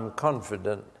certain, I'm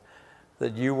confident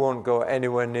that you won't go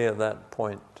anywhere near that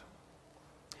point.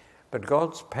 But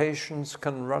God's patience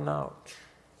can run out,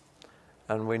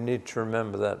 and we need to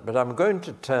remember that. But I'm going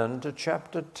to turn to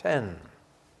chapter 10,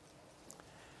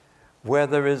 where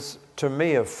there is, to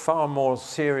me, a far more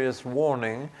serious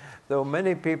warning, though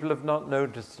many people have not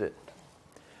noticed it.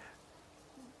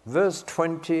 Verse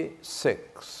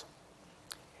 26.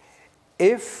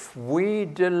 If we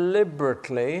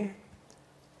deliberately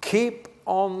keep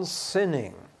on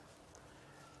sinning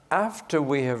after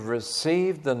we have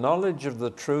received the knowledge of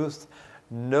the truth,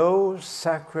 no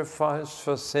sacrifice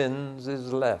for sins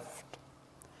is left,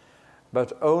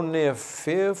 but only a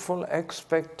fearful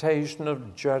expectation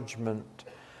of judgment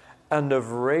and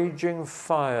of raging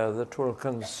fire that will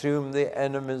consume the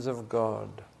enemies of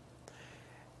God.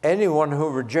 Anyone who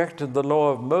rejected the law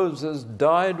of Moses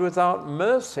died without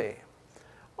mercy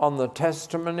on the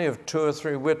testimony of 2 or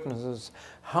 3 witnesses.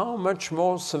 How much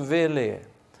more severely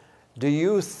do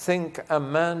you think a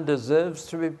man deserves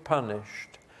to be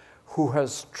punished who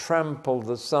has trampled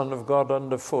the Son of God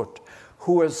underfoot,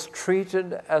 who has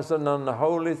treated as an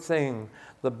unholy thing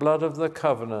the blood of the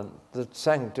covenant that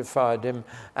sanctified him,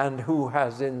 and who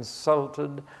has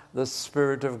insulted the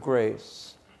Spirit of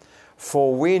grace?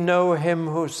 For we know him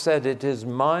who said, "It is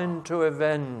mine to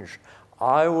avenge,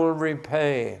 I will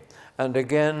repay," and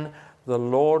again, "The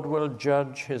Lord will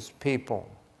judge his people."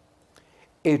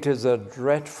 It is a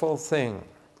dreadful thing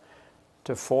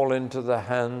to fall into the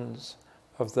hands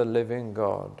of the living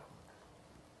God.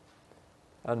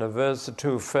 And a verse or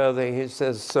 2 further, he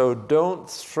says, "So don't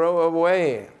throw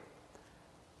away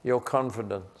your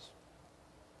confidence."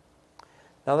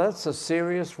 Now that's a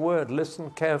serious word.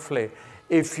 Listen carefully.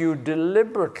 If you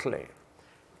deliberately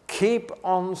keep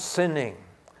on sinning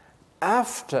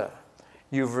after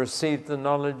you've received the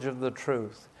knowledge of the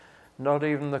truth, not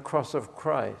even the cross of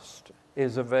Christ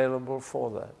is available for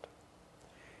that.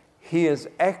 He is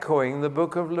echoing the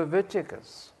book of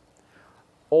Leviticus.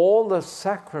 All the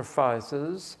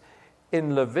sacrifices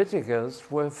in Leviticus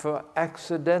were for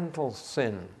accidental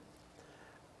sin,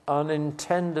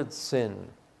 unintended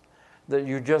sin, that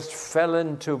you just fell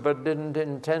into but didn't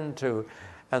intend to.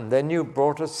 And then you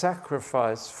brought a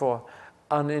sacrifice for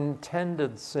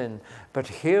unintended sin. But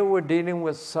here we're dealing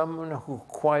with someone who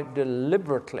quite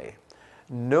deliberately,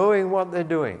 knowing what they're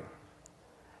doing,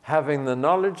 having the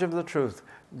knowledge of the truth,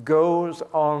 goes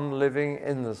on living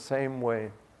in the same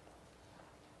way,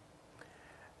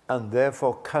 and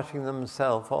therefore cutting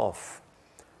themselves off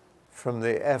from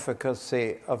the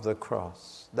efficacy of the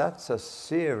cross. That's a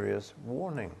serious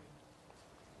warning.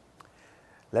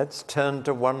 Let's turn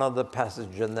to one other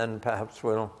passage, and then perhaps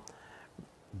we'll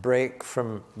break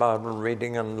from Bible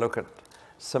reading and look at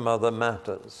some other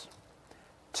matters.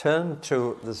 Turn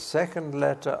to the second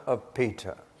letter of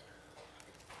Peter.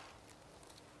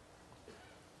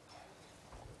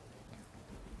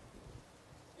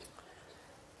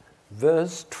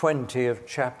 Verse 20 of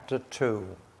chapter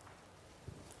 2.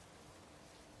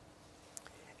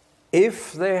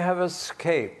 If they have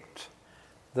escaped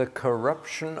the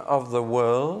corruption of the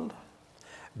world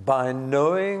by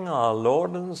knowing our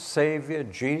Lord and Savior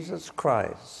Jesus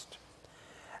Christ,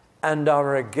 and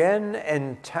are again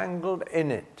entangled in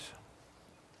it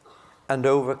and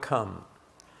overcome,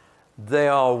 they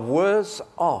are worse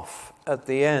off at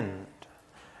the end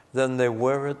than they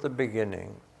were at the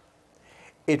beginning.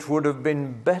 It would have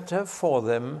been better for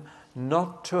them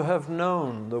not to have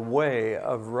known the way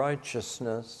of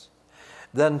righteousness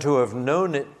than to have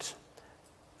known it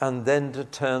and then to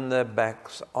turn their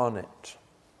backs on it,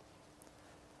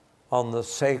 on the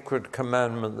sacred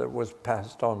commandment that was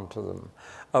passed on to them.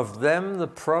 Of them the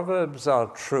proverbs are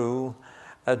true: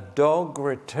 a dog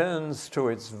returns to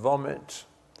its vomit,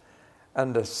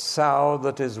 and a sow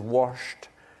that is washed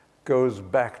goes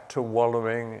back to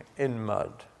wallowing in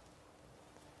mud.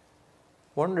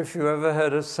 Wonder if you ever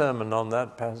heard a sermon on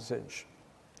that passage.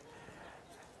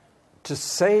 To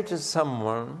say to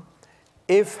someone,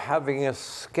 if having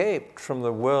escaped from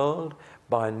the world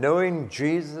by knowing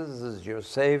Jesus as your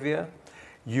Savior,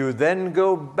 you then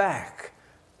go back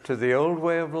to the old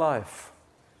way of life,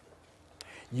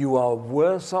 you are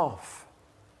worse off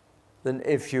than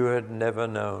if you had never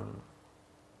known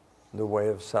the way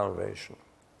of salvation.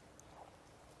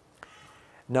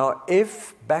 Now,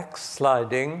 if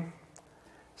backsliding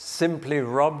simply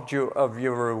robbed you of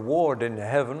your reward in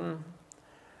heaven,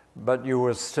 but you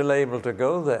were still able to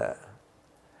go there,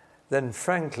 then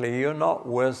frankly, you're not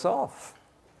worse off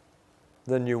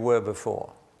than you were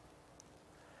before.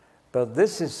 But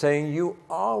this is saying you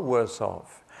are worse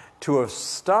off. To have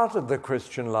started the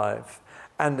Christian life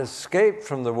and escaped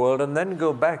from the world and then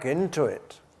go back into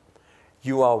it,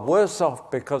 you are worse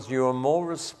off because you are more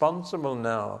responsible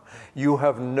now. You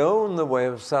have known the way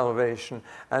of salvation,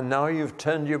 and now you've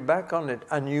turned your back on it,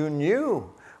 and you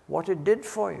knew what it did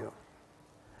for you.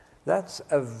 That's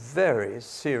a very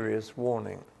serious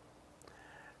warning,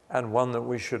 and one that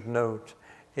we should note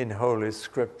in Holy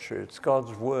Scripture. It's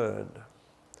God's Word.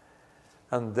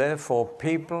 And therefore,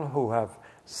 people who have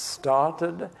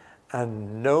started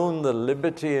and known the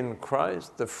liberty in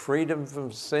Christ, the freedom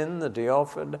from sin that He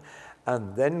offered,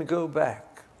 and then go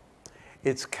back.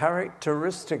 It's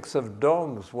characteristics of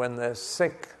dogs when they're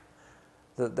sick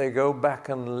that they go back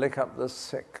and lick up the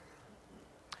sick.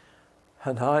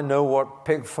 And I know what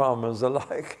pig farmers are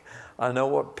like. I know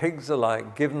what pigs are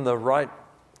like. Given the right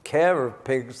care of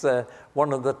pigs. They're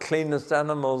one of the cleanest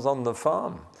animals on the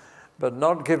farm. But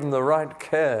not given the right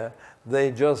care,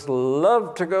 they just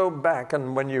love to go back.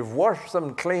 And when you've washed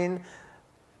them clean,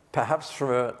 perhaps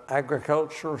from an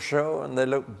agricultural show, and they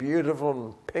look beautiful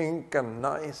and pink and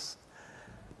nice,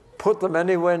 put them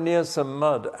anywhere near some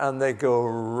mud, and they go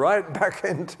right back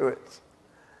into it.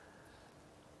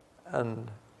 And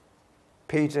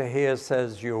Peter here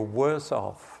says you're worse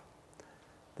off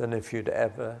than if you'd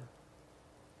ever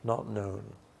not known.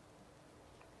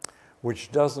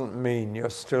 Which doesn't mean you're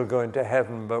still going to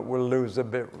heaven, but will lose a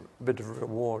bit of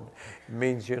reward. It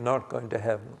means you're not going to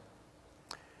heaven.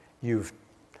 You've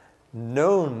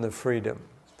known the freedom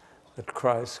that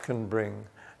Christ can bring,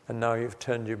 and now you've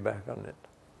turned your back on it.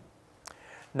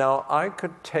 Now, I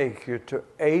could take you to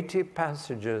 80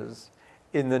 passages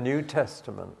in the New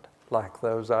Testament like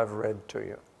those I've read to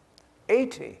you.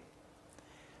 80.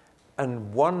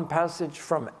 And one passage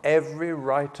from every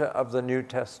writer of the New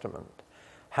Testament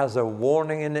has a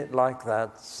warning in it like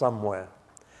that somewhere.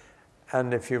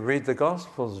 And if you read the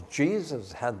Gospels,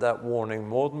 Jesus had that warning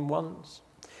more than once.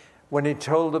 When he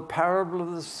told the parable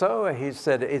of the sower, he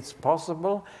said, it's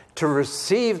possible to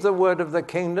receive the word of the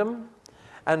kingdom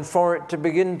and for it to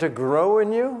begin to grow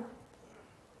in you,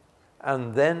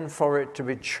 and then for it to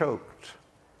be choked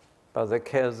by the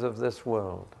cares of this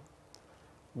world.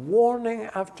 Warning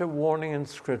after warning in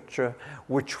Scripture,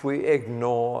 which we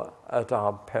ignore at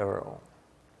our peril.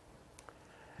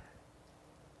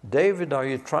 David, are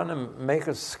you trying to make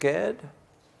us scared?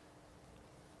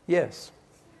 Yes.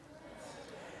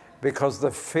 Because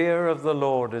the fear of the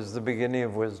Lord is the beginning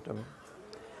of wisdom.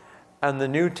 And the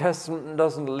New Testament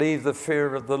doesn't leave the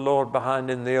fear of the Lord behind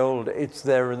in the Old. It's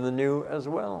there in the New as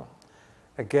well.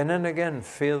 Again and again,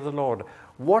 fear the Lord.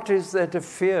 What is there to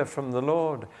fear from the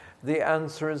Lord? The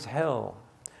answer is hell.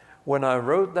 When I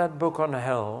wrote that book on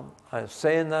hell, I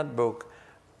say in that book,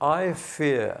 I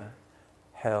fear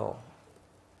hell.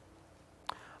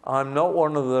 I'm not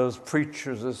one of those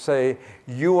preachers that say,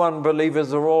 you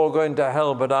unbelievers are all going to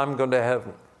hell, but I'm going to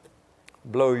heaven.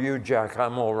 Blow you, Jack,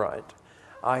 I'm all right.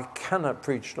 I cannot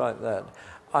preach like that.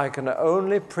 I can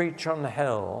only preach on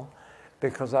hell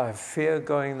because I fear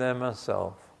going there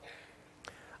myself.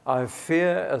 I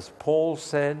fear, as Paul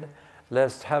said,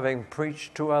 lest having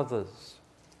preached to others,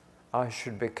 I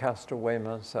should be cast away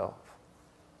myself.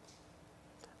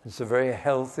 It's a very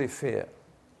healthy fear.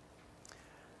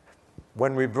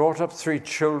 When we brought up 3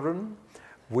 children,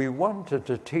 we wanted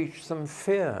to teach them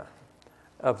fear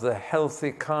of the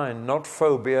healthy kind, not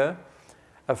phobia.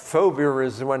 A phobia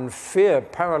is when fear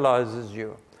paralyzes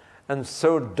you and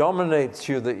so dominates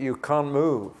you that you can't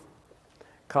move,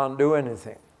 can't do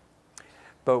anything.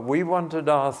 But we wanted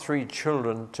our 3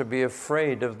 children to be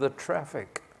afraid of the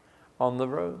traffic on the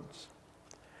roads.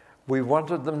 We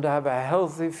wanted them to have a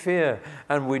healthy fear,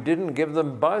 and we didn't give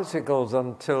them bicycles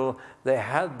until they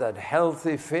had that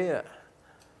healthy fear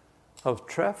of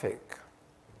traffic.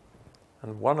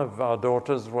 And one of our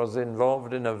daughters was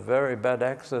involved in a very bad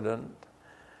accident.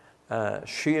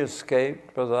 She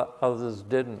escaped, but others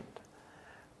didn't.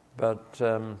 But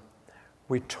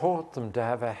we taught them to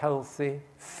have a healthy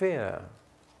fear.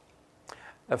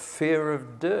 A fear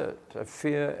of dirt, a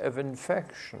fear of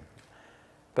infection,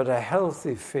 but a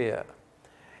healthy fear.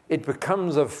 It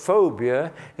becomes a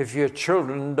phobia if your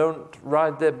children don't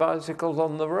ride their bicycles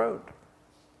on the road.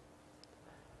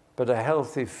 But a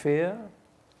healthy fear,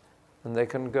 and they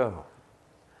can go.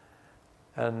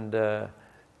 And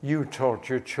you taught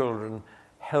your children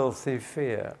healthy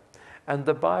fear. And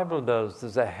the Bible does.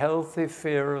 There's a healthy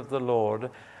fear of the Lord,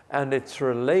 and it's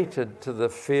related to the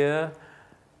fear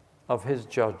of his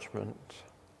judgment,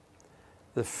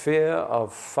 the fear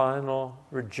of final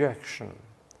rejection.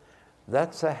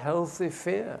 That's a healthy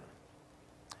fear.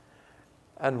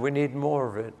 And we need more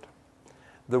of it.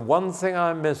 The one thing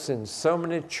I miss in so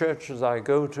many churches I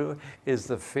go to is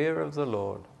the fear of the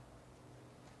Lord.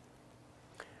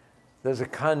 There's a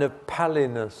kind of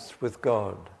palliness with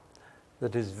God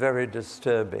that is very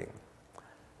disturbing.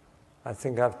 I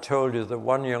think I've told you that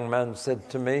one young man said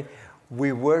to me,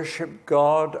 we worship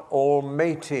God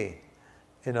Almighty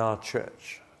in our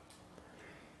church.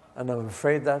 And I'm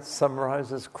afraid that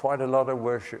summarizes quite a lot of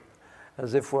worship,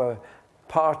 as if we're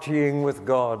partying with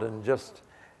God and just,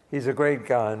 he's a great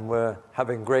guy and we're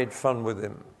having great fun with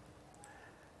him.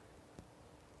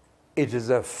 It is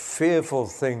a fearful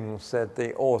thing, said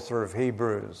the author of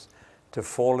Hebrews, to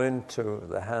fall into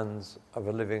the hands of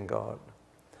a living God.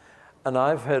 And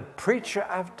I've heard preacher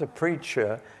after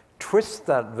preacher twist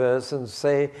that verse and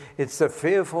say it's a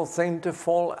fearful thing to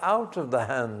fall out of the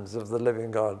hands of the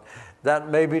living God. That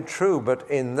may be true, but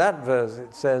in that verse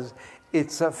it says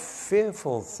It's a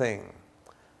fearful thing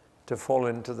to fall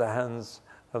into the hands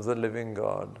of the living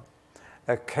God.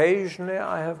 Occasionally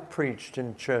I have preached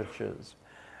in churches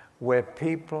where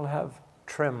people have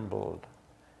trembled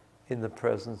in the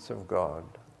presence of God.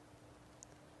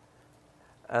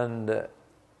 And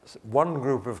one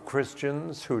group of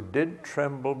Christians who did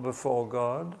tremble before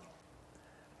God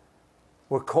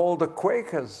were called the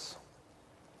Quakers,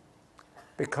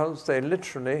 because they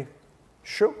literally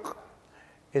shook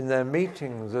in their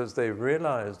meetings as they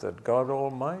realized that God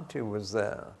Almighty was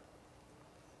there.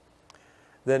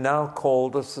 They're now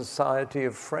called a Society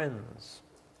of Friends.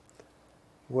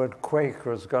 The word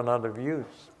Quaker has gone out of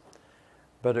use.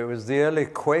 But it was the early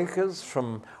Quakers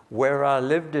from where I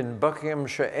lived in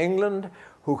Buckinghamshire, England,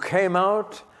 who came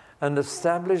out and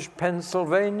established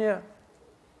Pennsylvania.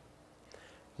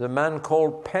 There's a man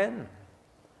called Penn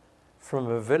from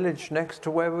a village next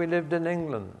to where we lived in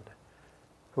England,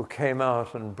 who came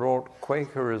out and brought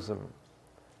Quakerism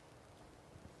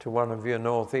to one of your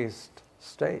northeast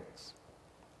states.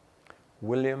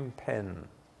 William Penn,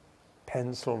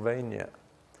 Pennsylvania.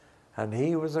 And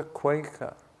he was a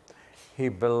Quaker. He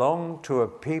belonged to a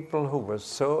people who were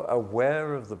so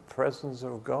aware of the presence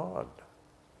of God.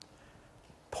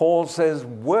 Paul says,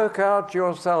 work out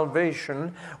your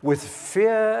salvation with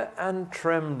fear and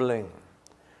trembling,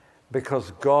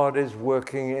 because God is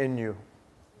working in you.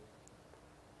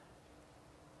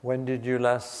 When did you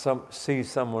last see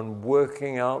someone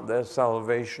working out their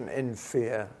salvation in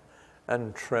fear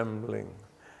and trembling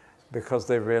because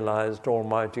they realized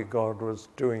Almighty God was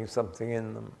doing something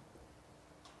in them?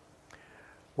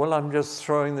 Well, I'm just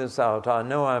throwing this out. I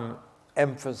know I'm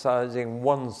emphasizing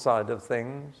one side of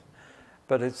things,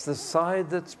 but it's the side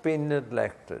that's been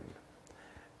neglected,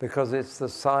 because it's the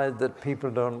side that people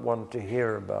don't want to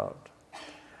hear about.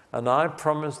 And I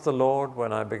promised the Lord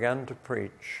when I began to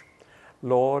preach,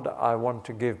 Lord, I want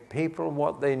to give people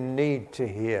what they need to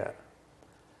hear,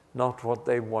 not what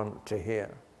they want to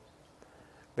hear,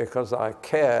 because I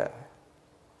care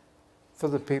for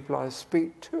the people I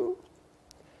speak to.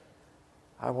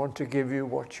 I want to give you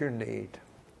what you need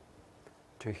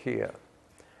to hear.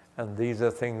 And these are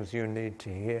things you need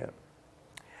to hear.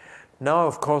 Now,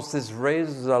 of course, this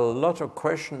raises a lot of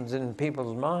questions in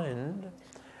people's mind.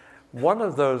 One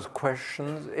of those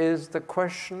questions is the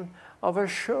question of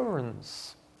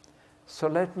assurance. So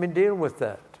let me deal with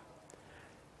that.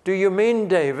 Do you mean,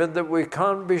 David, that we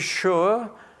can't be sure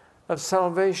of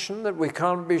salvation, that we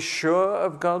can't be sure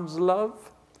of God's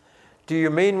love? Do you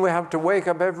mean we have to wake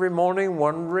up every morning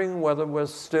wondering whether we're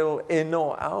still in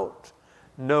or out?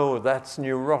 No, that's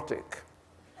neurotic.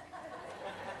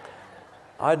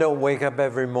 I don't wake up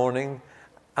every morning,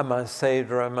 am I saved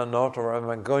or am I not, or am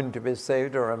I going to be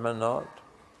saved or am I not?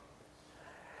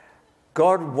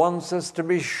 God wants us to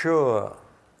be sure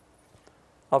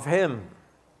of Him,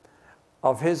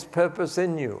 of His purpose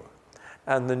in you.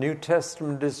 And the New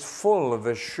Testament is full of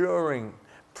assuring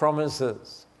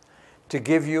promises to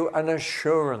give you an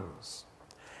assurance.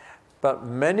 But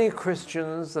many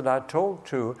Christians that I talk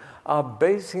to are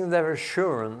basing their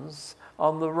assurance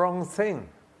on the wrong thing.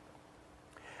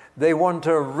 They want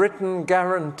a written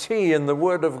guarantee in the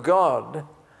Word of God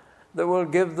that will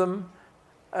give them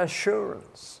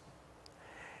assurance.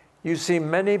 You see,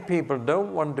 many people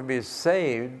don't want to be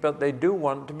saved, but they do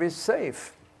want to be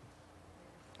safe.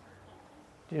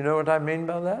 Do you know what I mean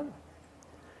by that?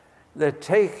 They're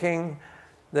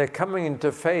coming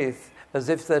into faith as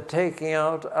if they're taking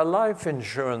out a life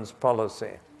insurance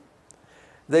policy.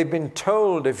 They've been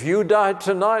told, if you die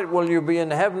tonight, will you be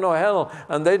in heaven or hell?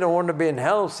 And they don't want to be in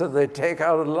hell, so they take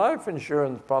out a life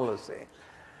insurance policy.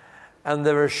 And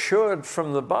they're assured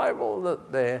from the Bible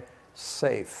that they're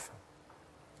safe.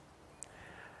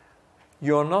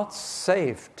 You're not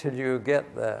safe till you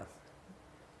get there.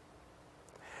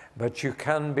 But you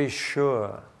can be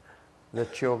sure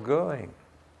that you're going.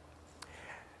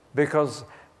 Because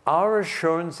our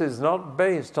assurance is not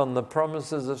based on the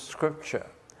promises of Scripture.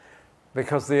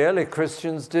 Because the early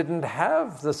Christians didn't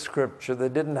have the Scripture. They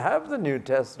didn't have the New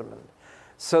Testament.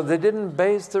 So they didn't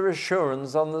base their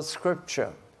assurance on the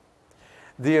Scripture.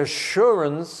 The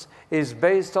assurance is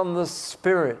based on the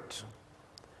Spirit.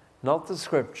 Not the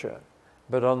Scripture,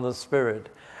 but on the Spirit.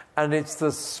 And it's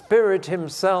the Spirit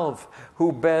Himself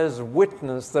who bears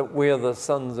witness that we are the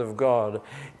sons of God.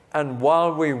 And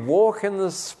while we walk in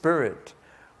the Spirit,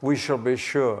 we shall be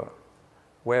sure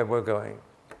where we're going.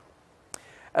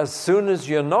 As soon as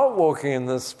you're not walking in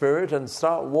the Spirit and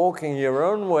start walking your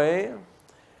own way,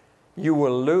 you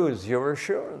will lose your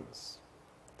assurance.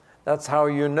 That's how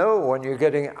you know when you're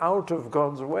getting out of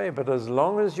God's way. But as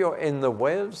long as you're in the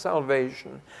way of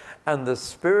salvation and the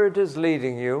Spirit is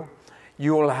leading you,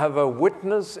 You will have a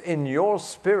witness in your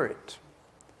spirit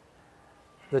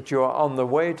that you are on the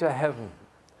way to heaven,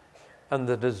 and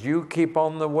that as you keep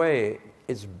on the way,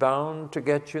 it's bound to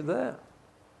get you there.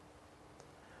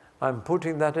 I'm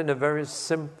putting that in a very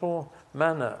simple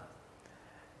manner.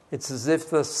 It's as if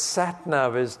the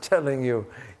sat-nav is telling you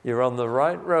you're on the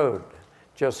right road.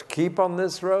 Just keep on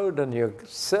this road and you're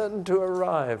certain to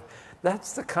arrive.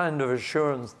 That's the kind of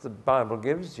assurance the Bible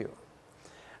gives you.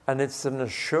 And it's an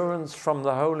assurance from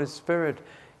the Holy Spirit.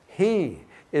 He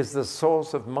is the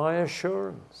source of my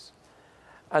assurance.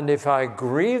 And if I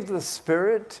grieve the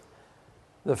Spirit,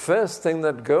 the first thing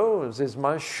that goes is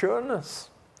my sureness,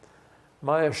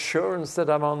 my assurance that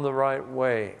I'm on the right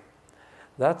way.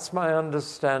 That's my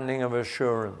understanding of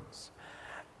assurance.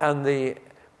 And the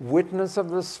witness of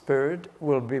the Spirit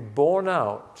will be borne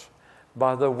out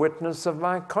by the witness of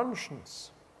my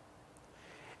conscience.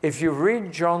 If you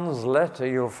read John's letter,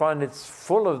 you'll find it's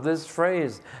full of this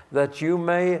phrase, that you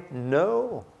may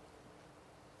know.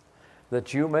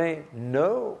 That you may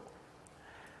know.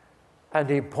 And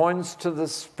he points to the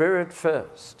Spirit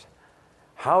first.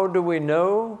 How do we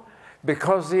know?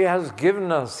 Because he has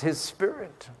given us his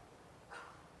Spirit.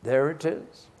 There it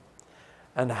is.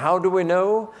 And how do we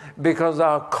know? Because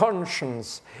our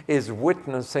conscience is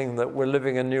witnessing that we're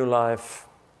living a new life.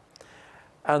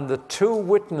 And the two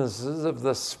witnesses of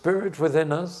the Spirit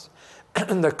within us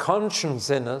and the conscience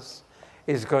in us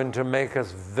is going to make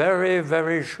us very,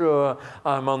 very sure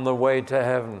I'm on the way to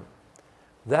heaven.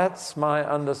 That's my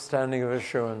understanding of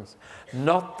assurance,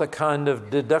 not the kind of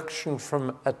deduction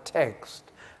from a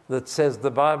text that says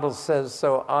the Bible says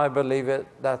so, I believe it,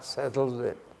 that settles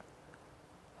it.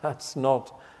 That's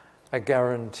not a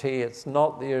guarantee. It's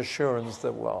not the assurance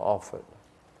that we're offered.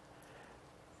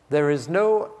 There is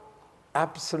no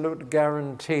absolute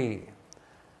guarantee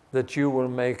that you will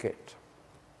make it.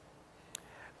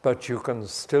 But you can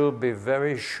still be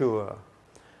very sure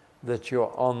that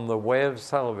you're on the way of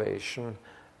salvation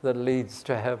that leads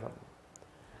to heaven.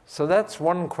 So that's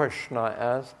one question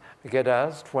I get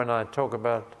asked when I talk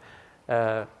about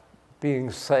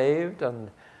being saved and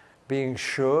being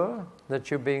sure that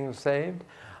you're being saved.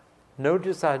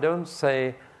 Notice I don't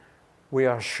say we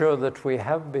are sure that we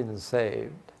have been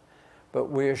saved, but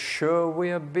we are sure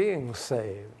we are being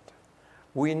saved.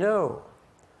 We know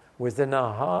within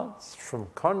our hearts, from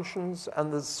conscience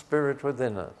and the Spirit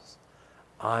within us,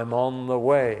 I'm on the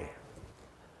way,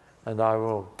 and I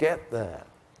will get there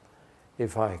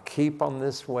if I keep on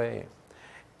this way.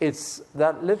 It's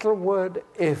that little word,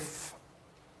 if.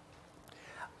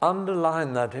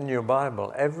 Underline that in your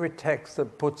Bible, every text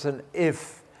that puts an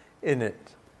if in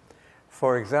it.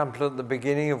 For example, at the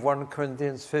beginning of 1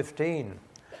 Corinthians 15,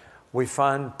 we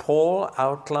find Paul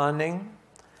outlining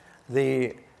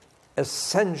the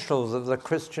essentials of the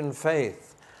Christian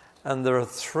faith, and there are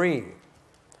three.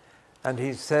 And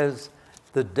he says,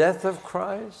 the death of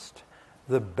Christ,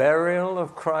 the burial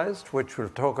of Christ, which we'll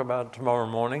talk about tomorrow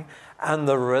morning, and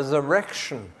the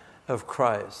resurrection of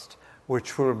Christ,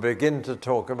 which we'll begin to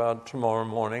talk about tomorrow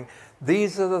morning.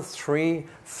 These are the three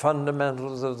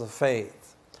fundamentals of the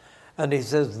faith. And he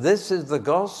says, this is the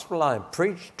gospel I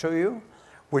preached to you,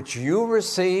 which you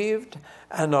received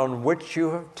and on which you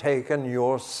have taken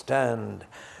your stand.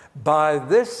 By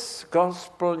this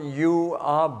gospel you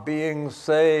are being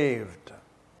saved,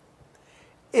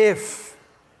 if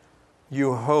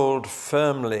you hold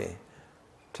firmly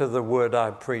to the word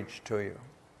I preached to you.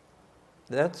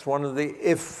 That's one of the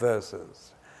if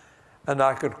verses. And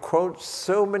I could quote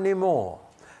so many more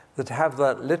that have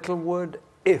that little word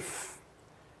if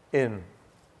in.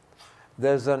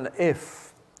 There's an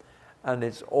if, and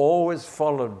it's always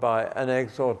followed by an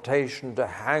exhortation to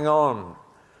hang on,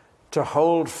 to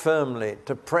hold firmly,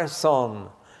 to press on.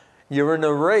 You're in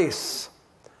a race,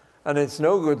 and it's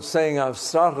no good saying I've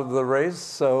started the race,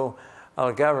 so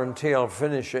I'll guarantee I'll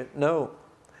finish it. No,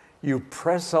 you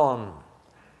press on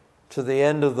to the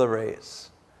end of the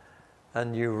race,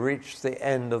 and you reach the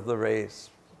end of the race.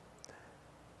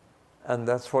 And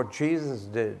that's what Jesus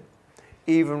did.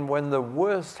 Even when the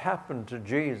worst happened to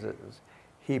Jesus,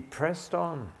 he pressed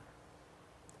on.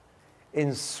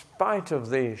 In spite of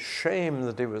the shame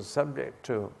that he was subject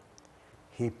to,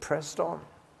 he pressed on.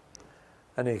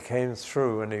 And he came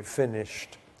through and he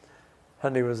finished.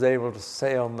 And he was able to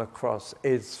say on the cross,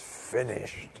 it's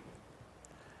finished.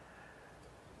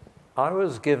 I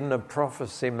was given a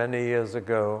prophecy many years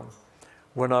ago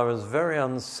when I was very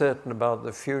uncertain about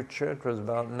the future. It was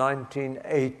about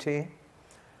 1980.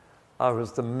 I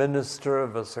was the minister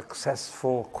of a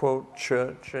successful, quote,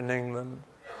 church in England,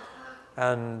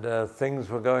 and things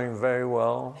were going very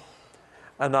well.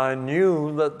 And I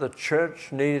knew that the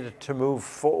church needed to move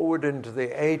forward into the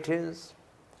 80s,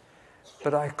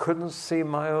 but I couldn't see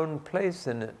my own place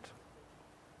in it.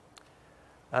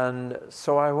 And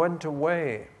so I went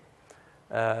away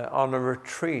on a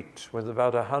retreat with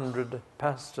about 100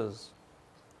 pastors.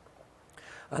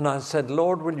 And I said,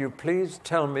 Lord, will you please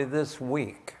tell me this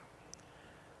week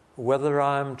whether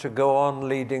I am to go on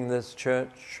leading this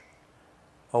church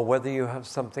or whether you have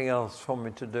something else for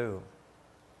me to do.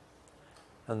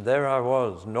 And there I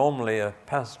was, normally a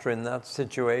pastor in that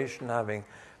situation, having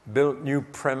built new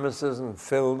premises and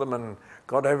filled them and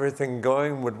got everything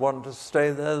going, would want to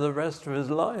stay there the rest of his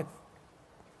life.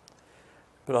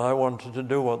 But I wanted to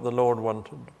do what the Lord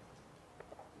wanted.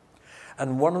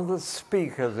 And one of the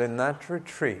speakers in that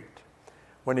retreat,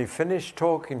 when he finished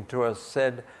talking to us,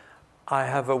 said, I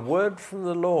have a word from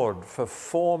the Lord for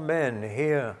 4 men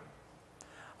here.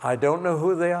 I don't know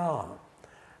who they are,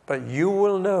 but you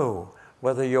will know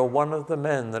whether you're one of the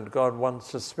men that God wants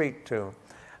to speak to.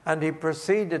 And he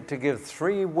proceeded to give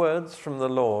 3 words from the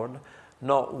Lord,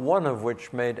 not one of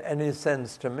which made any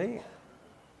sense to me.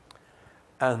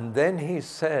 And then he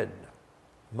said,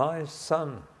 my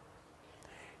son,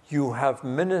 you have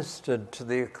ministered to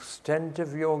the extent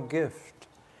of your gift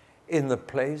in the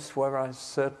place where I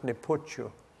certainly put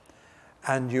you,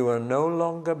 and you are no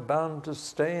longer bound to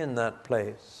stay in that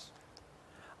place.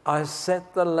 I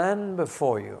set the land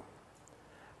before you,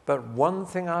 but one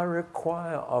thing I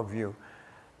require of you,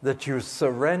 that you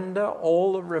surrender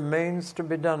all that remains to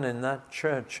be done in that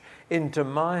church into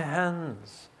my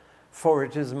hands, for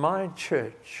it is my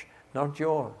church, not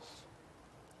yours.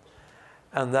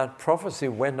 And that prophecy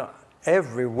went,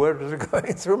 every word was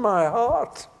going through my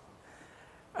heart.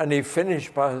 And he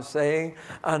finished by saying,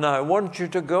 and I want you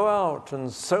to go out and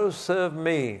so serve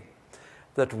me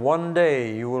that one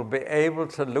day you will be able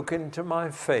to look into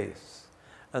my face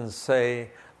and say,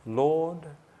 Lord,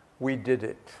 we did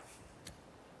it.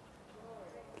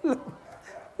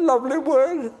 Lovely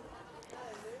word.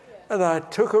 And I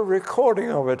took a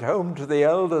recording of it home to the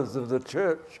elders of the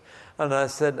church, and I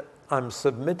said, I'm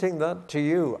submitting that to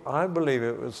you. I believe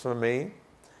it was for me,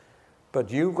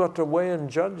 but you've got to weigh and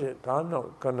judge it. I'm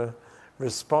not going to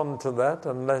respond to that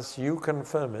unless you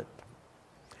confirm it.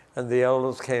 And the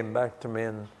elders came back to me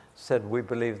and said, we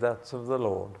believe that's of the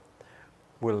Lord.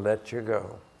 We'll let you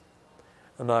go.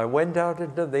 And I went out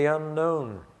into the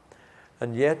unknown,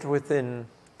 and yet within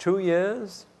 2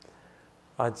 years,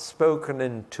 I'd spoken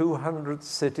in 200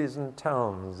 cities and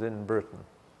towns in Britain.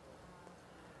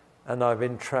 And I've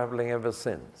been traveling ever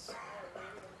since.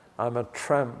 I'm a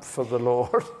tramp for the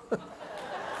Lord.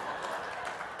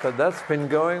 But that's been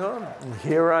going on. And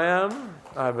here I am.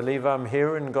 I believe I'm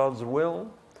here in God's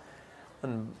will.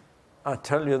 And I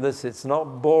tell you this, it's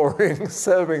not boring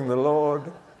serving the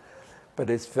Lord, but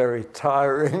it's very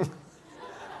tiring.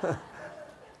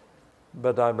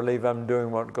 But I believe I'm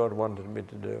doing what God wanted me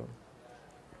to do.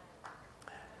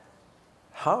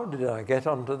 How did I get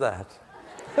onto that?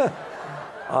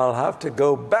 I'll have to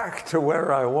go back to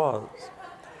where I was.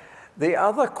 The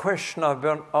other question I've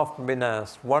often been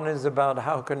asked, one is about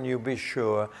how can you be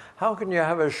sure? How can you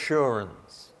have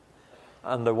assurance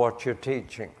under what you're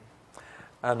teaching?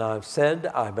 And I've said,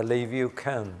 I believe you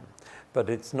can, but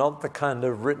it's not the kind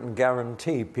of written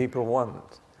guarantee people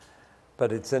want,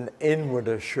 but it's an inward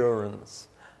assurance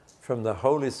from the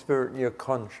Holy Spirit in your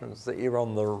conscience that you're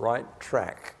on the right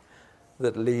track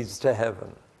that leads to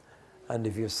heaven. And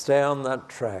if you stay on that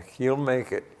track, you'll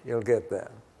make it, you'll get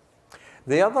there.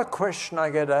 The other question I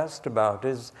get asked about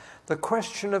is the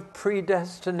question of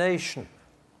predestination.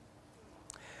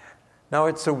 Now,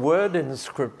 it's a word in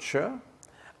Scripture.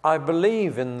 I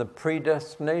believe in the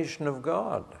predestination of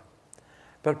God.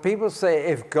 But people say,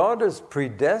 if God has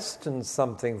predestined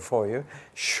something for you,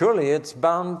 surely it's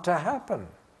bound to happen.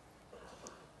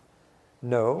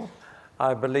 No,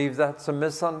 I believe that's a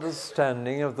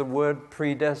misunderstanding of the word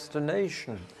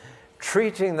predestination,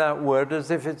 treating that word as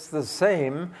if it's the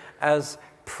same as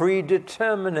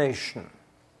predetermination.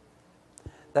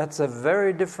 That's a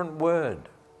very different word.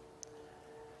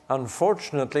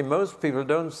 Unfortunately, most people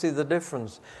don't see the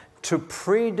difference. To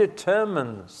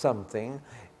predetermine something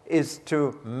is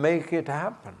to make it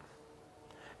happen,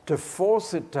 to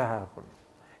force it to happen.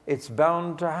 It's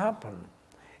bound to happen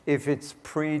if it's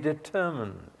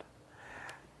predetermined.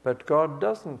 But God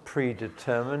doesn't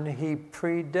predetermine, He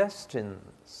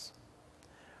predestines.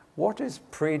 What is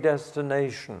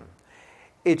predestination?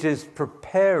 It is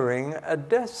preparing a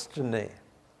destiny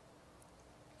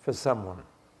for someone.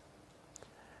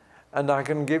 And I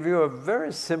can give you a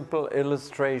very simple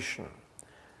illustration.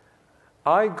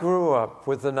 I grew up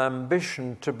with an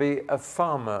ambition to be a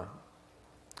farmer.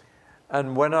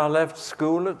 And when I left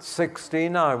school at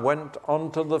 16, I went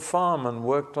onto the farm and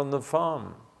worked on the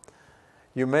farm.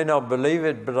 You may not believe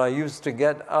it, but I used to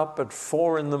get up at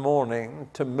 4 in the morning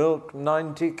to milk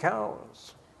 90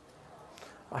 cows.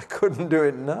 I couldn't do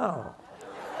it now.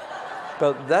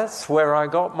 But that's where I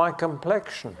got my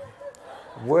complexion,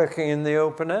 working in the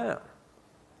open air.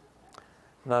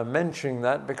 And I'm mentioning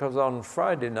that because on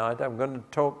Friday night I'm going to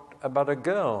talk about a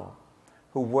girl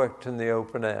who worked in the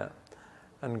open air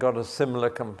and got a similar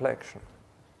complexion.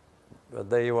 But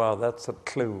there you are, that's a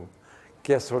clue.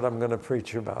 Guess what I'm going to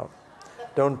preach about?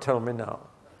 Don't tell me now.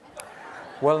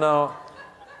 Well, now,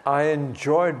 I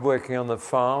enjoyed working on the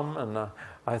farm, and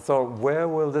I thought, where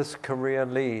will this career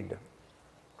lead?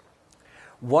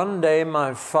 One day,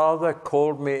 my father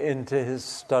called me into his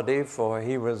study, for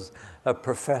he was a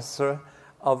professor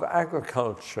of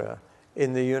agriculture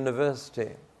in the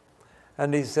university.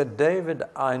 And he said, David,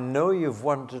 I know you've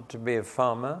wanted to be a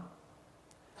farmer,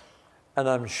 and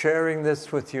I'm sharing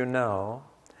this with you now,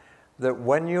 that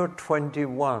when you're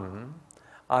 21,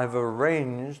 I've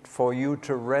arranged for you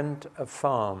to rent a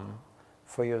farm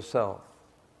for yourself.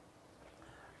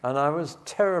 And I was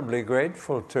terribly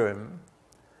grateful to him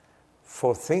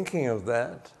for thinking of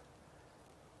that,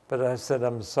 but I said,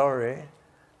 I'm sorry,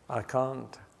 I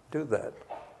can't do that.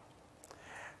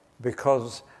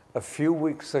 Because a few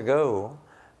weeks ago,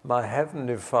 my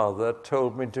Heavenly Father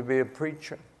told me to be a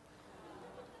preacher.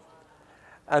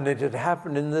 And it had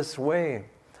happened in this way.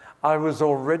 I was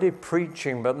already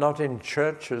preaching, but not in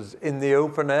churches, in the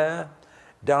open air,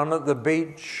 down at the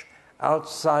beach,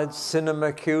 outside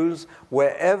cinema queues,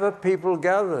 wherever people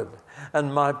gathered.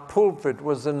 And my pulpit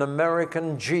was an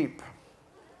American Jeep,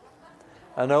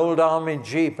 an old army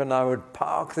Jeep, and I would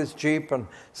park this Jeep and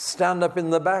stand up in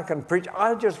the back and preach.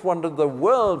 I just wanted the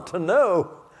world to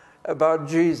know about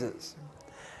Jesus.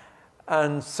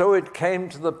 And so it came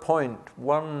to the point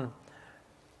one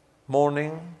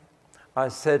morning, I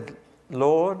said,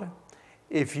 Lord,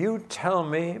 if you tell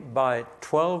me by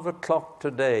 12 o'clock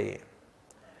today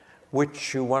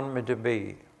which you want me to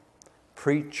be,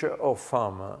 preacher or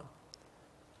farmer,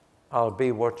 I'll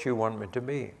be what you want me to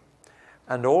be.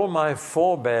 And all my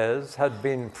forebears had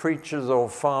been preachers or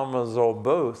farmers or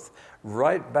both,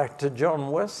 right back to John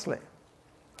Wesley.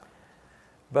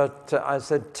 But I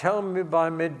said, tell me by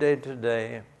midday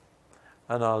today,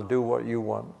 and I'll do what you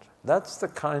want. That's the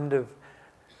kind of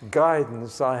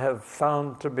guidance I have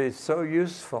found to be so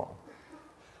useful.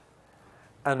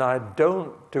 And I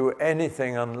don't do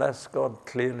anything unless God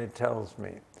clearly tells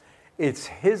me. It's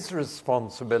His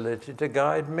responsibility to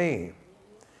guide me.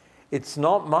 It's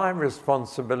not my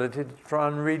responsibility to try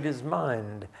and read His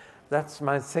mind. That's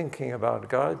my thinking about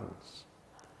guidance.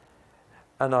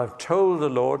 And I've told the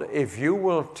Lord, if you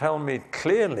will tell me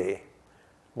clearly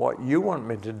what you want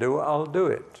me to do, I'll do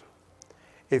it.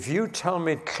 If you tell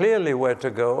me clearly where to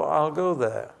go, I'll go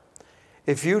there.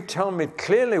 If you tell me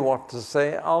clearly what to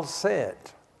say, I'll say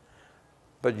it.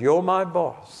 But you're my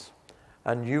boss,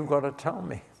 and you've got to tell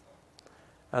me.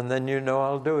 And then you know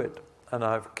I'll do it. And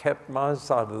I've kept my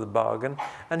side of the bargain,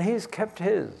 and He's kept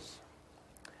His.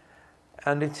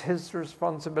 And it's His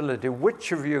responsibility.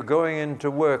 Which of you going into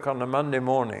work on a Monday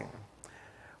morning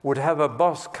would have a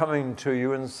boss coming to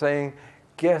you and saying,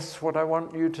 guess what I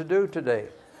want you to do today?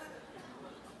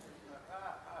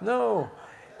 No.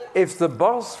 If the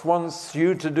boss wants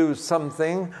you to do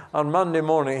something on Monday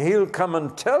morning, he'll come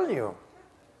and tell you.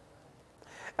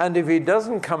 And if he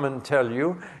doesn't come and tell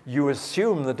you, you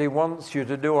assume that he wants you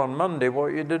to do on Monday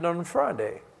what you did on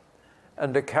Friday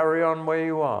and to carry on where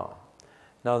you are.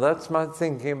 Now, that's my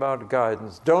thinking about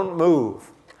guidance. Don't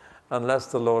move unless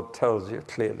the Lord tells you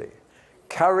clearly.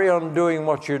 Carry on doing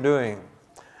what you're doing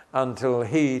until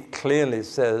He clearly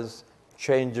says,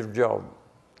 change of job,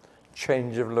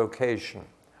 change of location,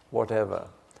 whatever.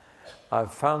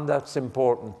 I've found that's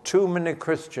important. Too many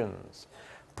Christians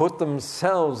put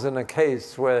themselves in a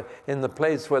place where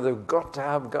they've got to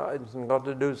have guidance and got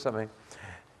to do something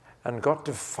and got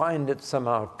to find it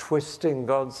somehow, twisting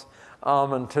God's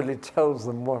arm until He tells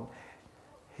them what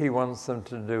He wants them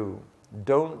to do.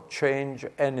 Don't change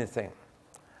anything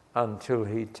until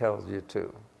He tells you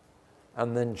to,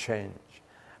 and then change.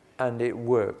 And it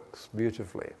works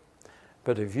beautifully.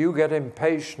 But if you get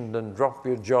impatient and drop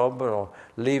your job or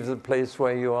leave the place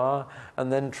where you are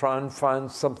and then try and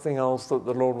find something else that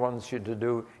the Lord wants you to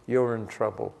do, you're in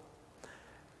trouble.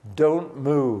 Don't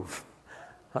move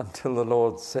until the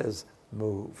Lord says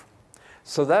move.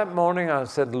 So that morning I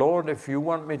said, Lord, if you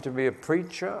want me to be a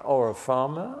preacher or a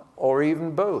farmer or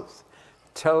even both,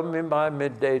 tell me by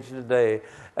midday today.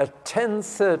 At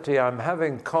 10:30 I'm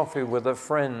having coffee with a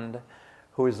friend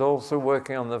who is also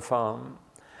working on the farm.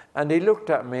 And he looked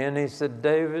at me and he said,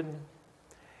 David,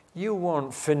 you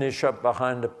won't finish up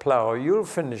behind a plough. You'll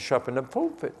finish up in a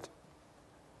pulpit.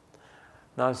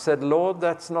 And I said, Lord,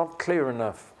 that's not clear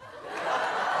enough.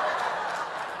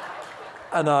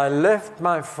 And I left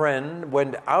my friend,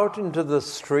 went out into the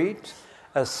street,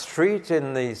 a street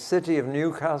in the city of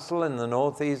Newcastle in the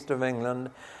northeast of England,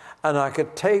 and I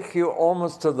could take you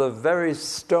almost to the very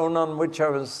stone on which I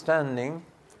was standing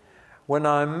when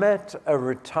I met a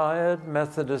retired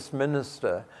Methodist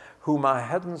minister whom I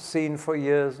hadn't seen for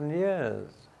years and years.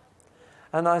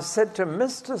 And I said to him,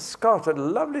 Mr. Scott, it's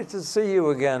lovely to see you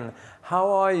again. How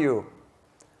are you?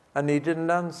 And he didn't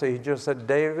answer. He just said,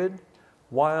 David,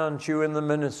 why aren't you in the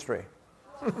ministry?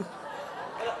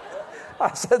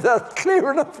 I said, that's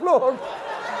clear enough, Lord.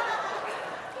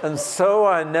 And so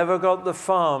I never got the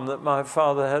farm that my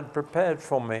father had prepared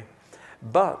for me.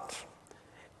 But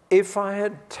if I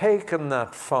had taken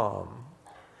that farm,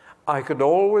 I could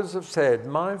always have said,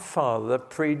 my father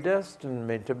predestined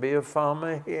me to be a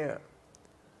farmer here.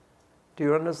 Do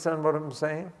you understand what I'm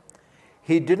saying?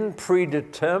 He didn't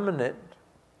predetermine it.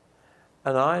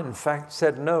 And I, in fact,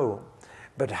 said no.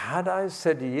 But had I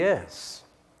said yes,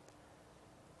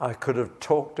 I could have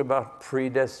talked about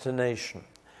predestination.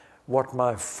 What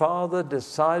my father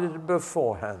decided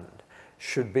beforehand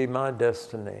should be my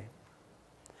destiny.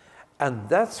 And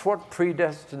that's what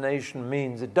predestination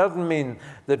means. It doesn't mean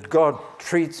that God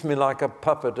treats me like a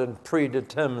puppet and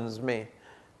predetermines me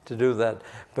to do that.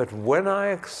 But when I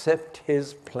accept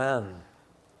his plan,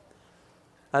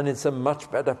 and it's a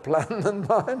much better plan than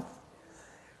mine,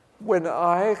 when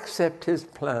I accept his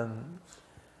plan,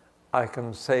 I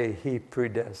can say he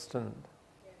predestined.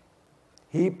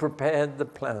 He prepared the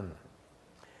plan.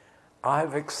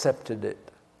 I've accepted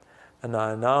it. And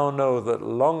I now know that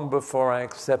long before I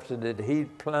accepted it,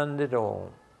 he'd planned it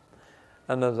all.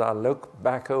 And as I look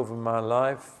back over my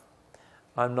life,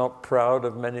 I'm not proud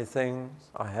of many things.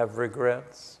 I have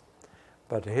regrets.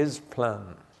 But his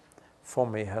plan for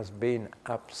me has been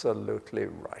absolutely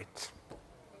right.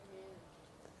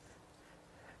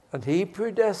 And he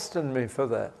predestined me for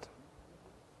that.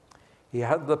 He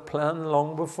had the plan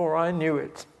long before I knew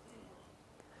it.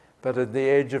 But at the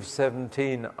age of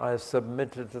 17, I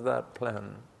submitted to that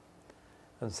plan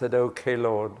and said, okay,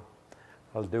 Lord,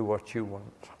 I'll do what you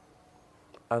want.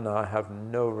 And I have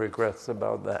no regrets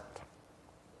about that.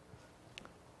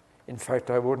 In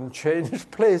fact, I wouldn't change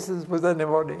places with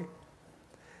anybody.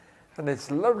 And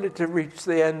it's lovely to reach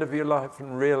the end of your life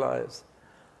and realize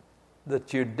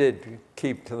that you did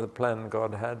keep to the plan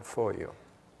God had for you.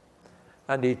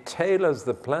 And he tailors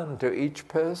the plan to each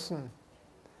person.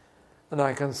 And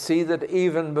I can see that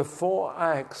even before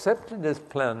I accepted his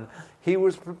plan, he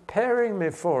was preparing me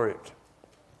for it.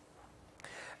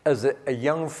 As a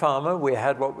young farmer, we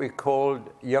had what we called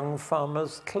Young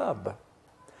Farmers Club.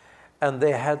 And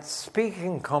they had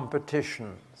speaking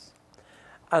competitions.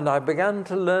 And I began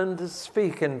to learn to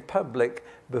speak in public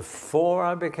before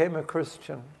I became a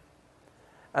Christian.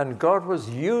 And God was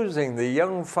using the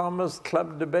Young Farmers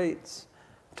Club debates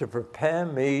to prepare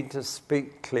me to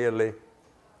speak clearly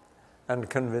and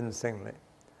convincingly.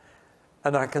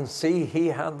 And I can see he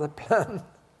had the plan.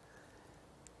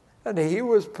 And he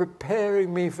was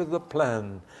preparing me for the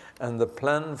plan. And the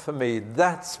plan for me,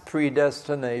 that's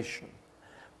predestination.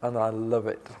 And I love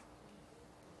it.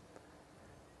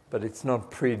 But it's not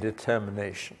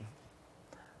predetermination.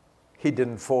 He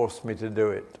didn't force me to do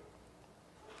it.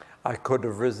 I could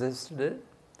have resisted it.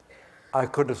 I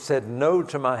could have said no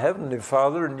to my heavenly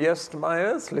Father and yes to my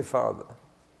earthly father.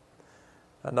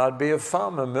 And I'd be a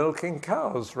farmer milking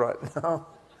cows right now.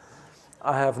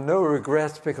 I have no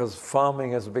regrets because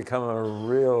farming has become a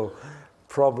real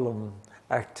problem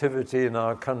activity in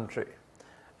our country.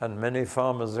 And many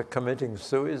farmers are committing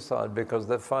suicide because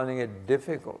they're finding it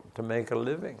difficult to make a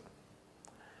living.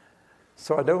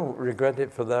 So I don't regret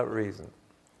it for that reason.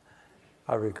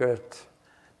 I regret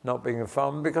not being a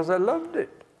farmer because I loved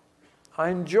it. I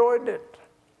enjoyed it.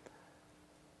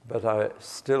 But I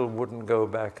still wouldn't go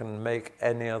back and make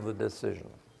any other decision.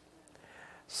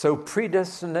 So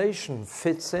predestination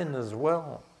fits in as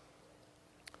well.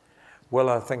 Well,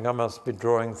 I think I must be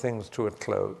drawing things to a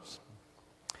close.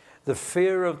 The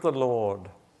fear of the Lord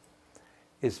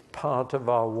is part of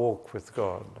our walk with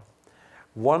God.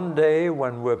 One day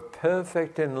when we're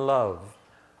perfect in love,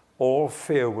 all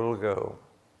fear will go.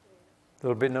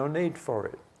 There'll be no need for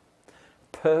it.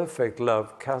 Perfect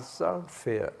love casts out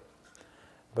fear.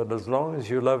 But as long as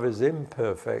your love is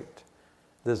imperfect,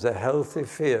 there's a healthy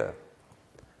fear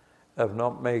of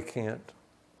not making it.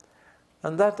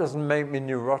 And that doesn't make me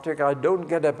neurotic. I don't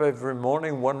get up every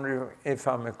morning wondering if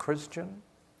I'm a Christian.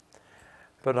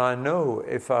 But I know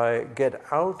if I get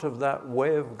out of that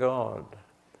way of God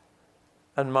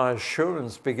and my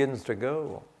assurance begins to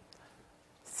go,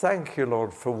 thank you,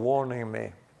 Lord, for warning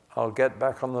me. I'll get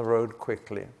back on the road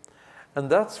quickly. And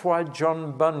that's why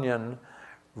John Bunyan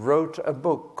wrote a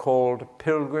book called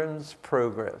Pilgrim's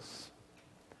Progress.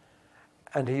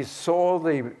 And he saw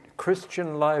the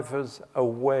Christian life as a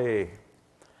way,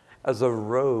 as a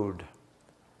road.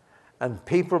 And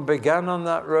people began on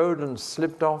that road and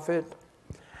slipped off it.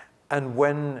 And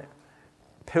when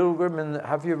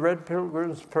have you read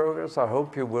Pilgrim's Progress? I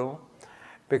hope you will.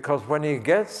 Because when he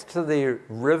gets to the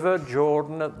river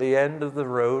Jordan at the end of the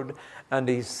road, and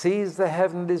he sees the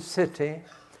heavenly city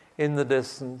in the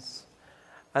distance,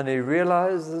 and he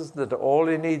realizes that all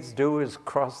he needs to do is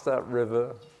cross that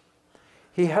river,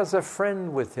 he has a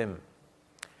friend with him.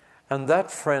 And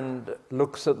that friend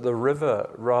looks at the river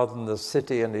rather than the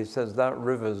city, and he says, that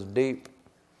river's deep,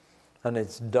 and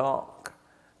it's dark,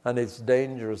 and it's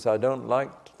dangerous. I don't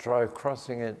like to try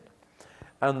crossing it.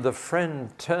 And the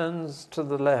friend turns to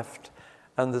the left,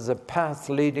 and there's a path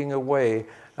leading away,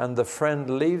 and the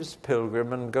friend leaves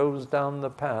Pilgrim and goes down the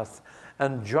path.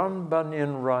 And John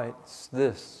Bunyan writes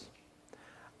this: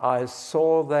 I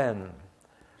saw then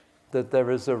that there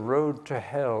is a road to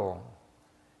hell,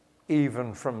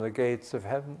 even from the gates of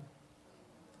heaven.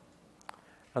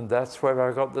 And that's where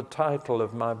I got the title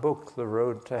of my book, The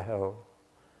Road to Hell.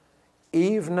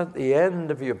 Even at the end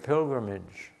of your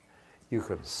pilgrimage, you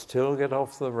can still get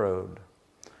off the road.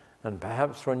 And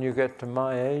perhaps when you get to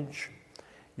my age,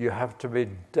 you have to be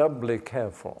doubly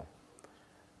careful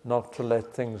not to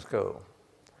let things go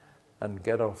and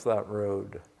get off that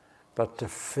road, but to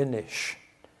finish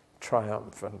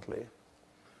triumphantly.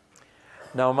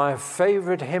 Now, my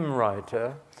favorite hymn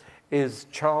writer is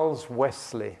Charles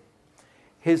Wesley.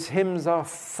 His hymns are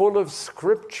full of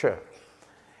scripture.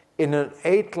 In an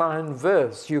 8-line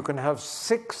verse, you can have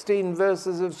 16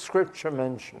 verses of scripture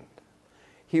mentioned.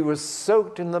 He was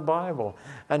soaked in the Bible,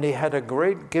 and he had a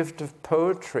great gift of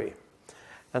poetry.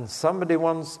 And somebody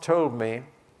once told me,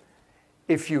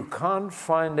 if you can't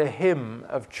find a hymn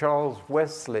of Charles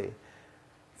Wesley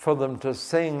for them to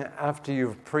sing after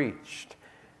you've preached,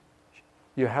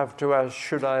 you have to ask,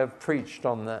 should I have preached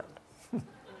on that?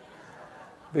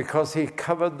 Because he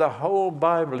covered the whole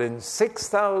Bible in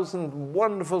 6,000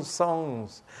 wonderful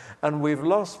songs, and we've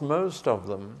lost most of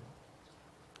them.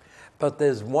 But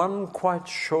there's one quite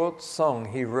short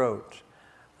song he wrote,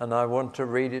 and I want to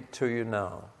read it to you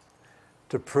now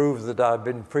to prove that I've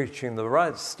been preaching the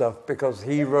right stuff, because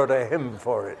he wrote a hymn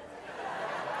for it.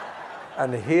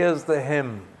 And here's the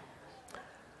hymn.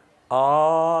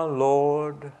 Ah,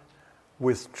 Lord,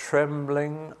 with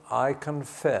trembling I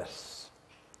confess,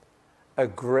 a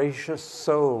gracious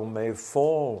soul may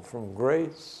fall from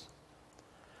grace.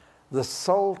 The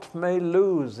salt may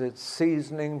lose its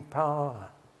seasoning power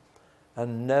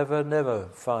and never, never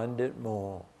find it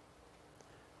more.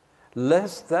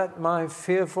 Lest that my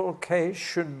fearful case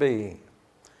should be,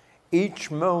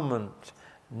 each moment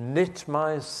knit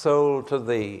my soul to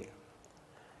thee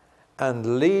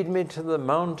and lead me to the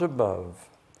mount above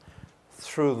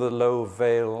through the low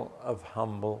veil of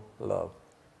humble love.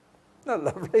 Isn't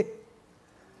that lovely?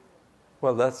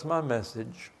 Well, that's my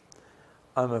message.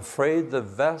 I'm afraid the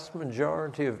vast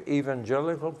majority of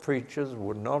evangelical preachers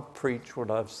would not preach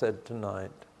what I've said tonight.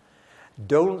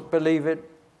 Don't believe it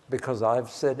because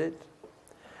I've said it.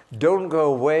 Don't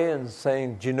go away and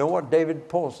saying, do you know what David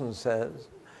Pawson says?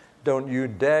 Don't you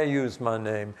dare use my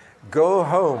name. Go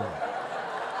home.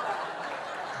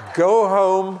 Go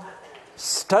home,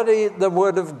 study the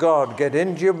Word of God, get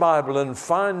into your Bible and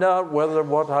find out whether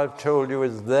what I've told you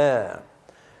is there.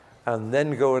 And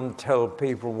then go and tell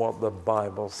people what the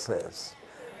Bible says,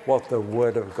 what the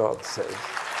Word of God says.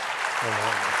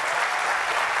 Amen.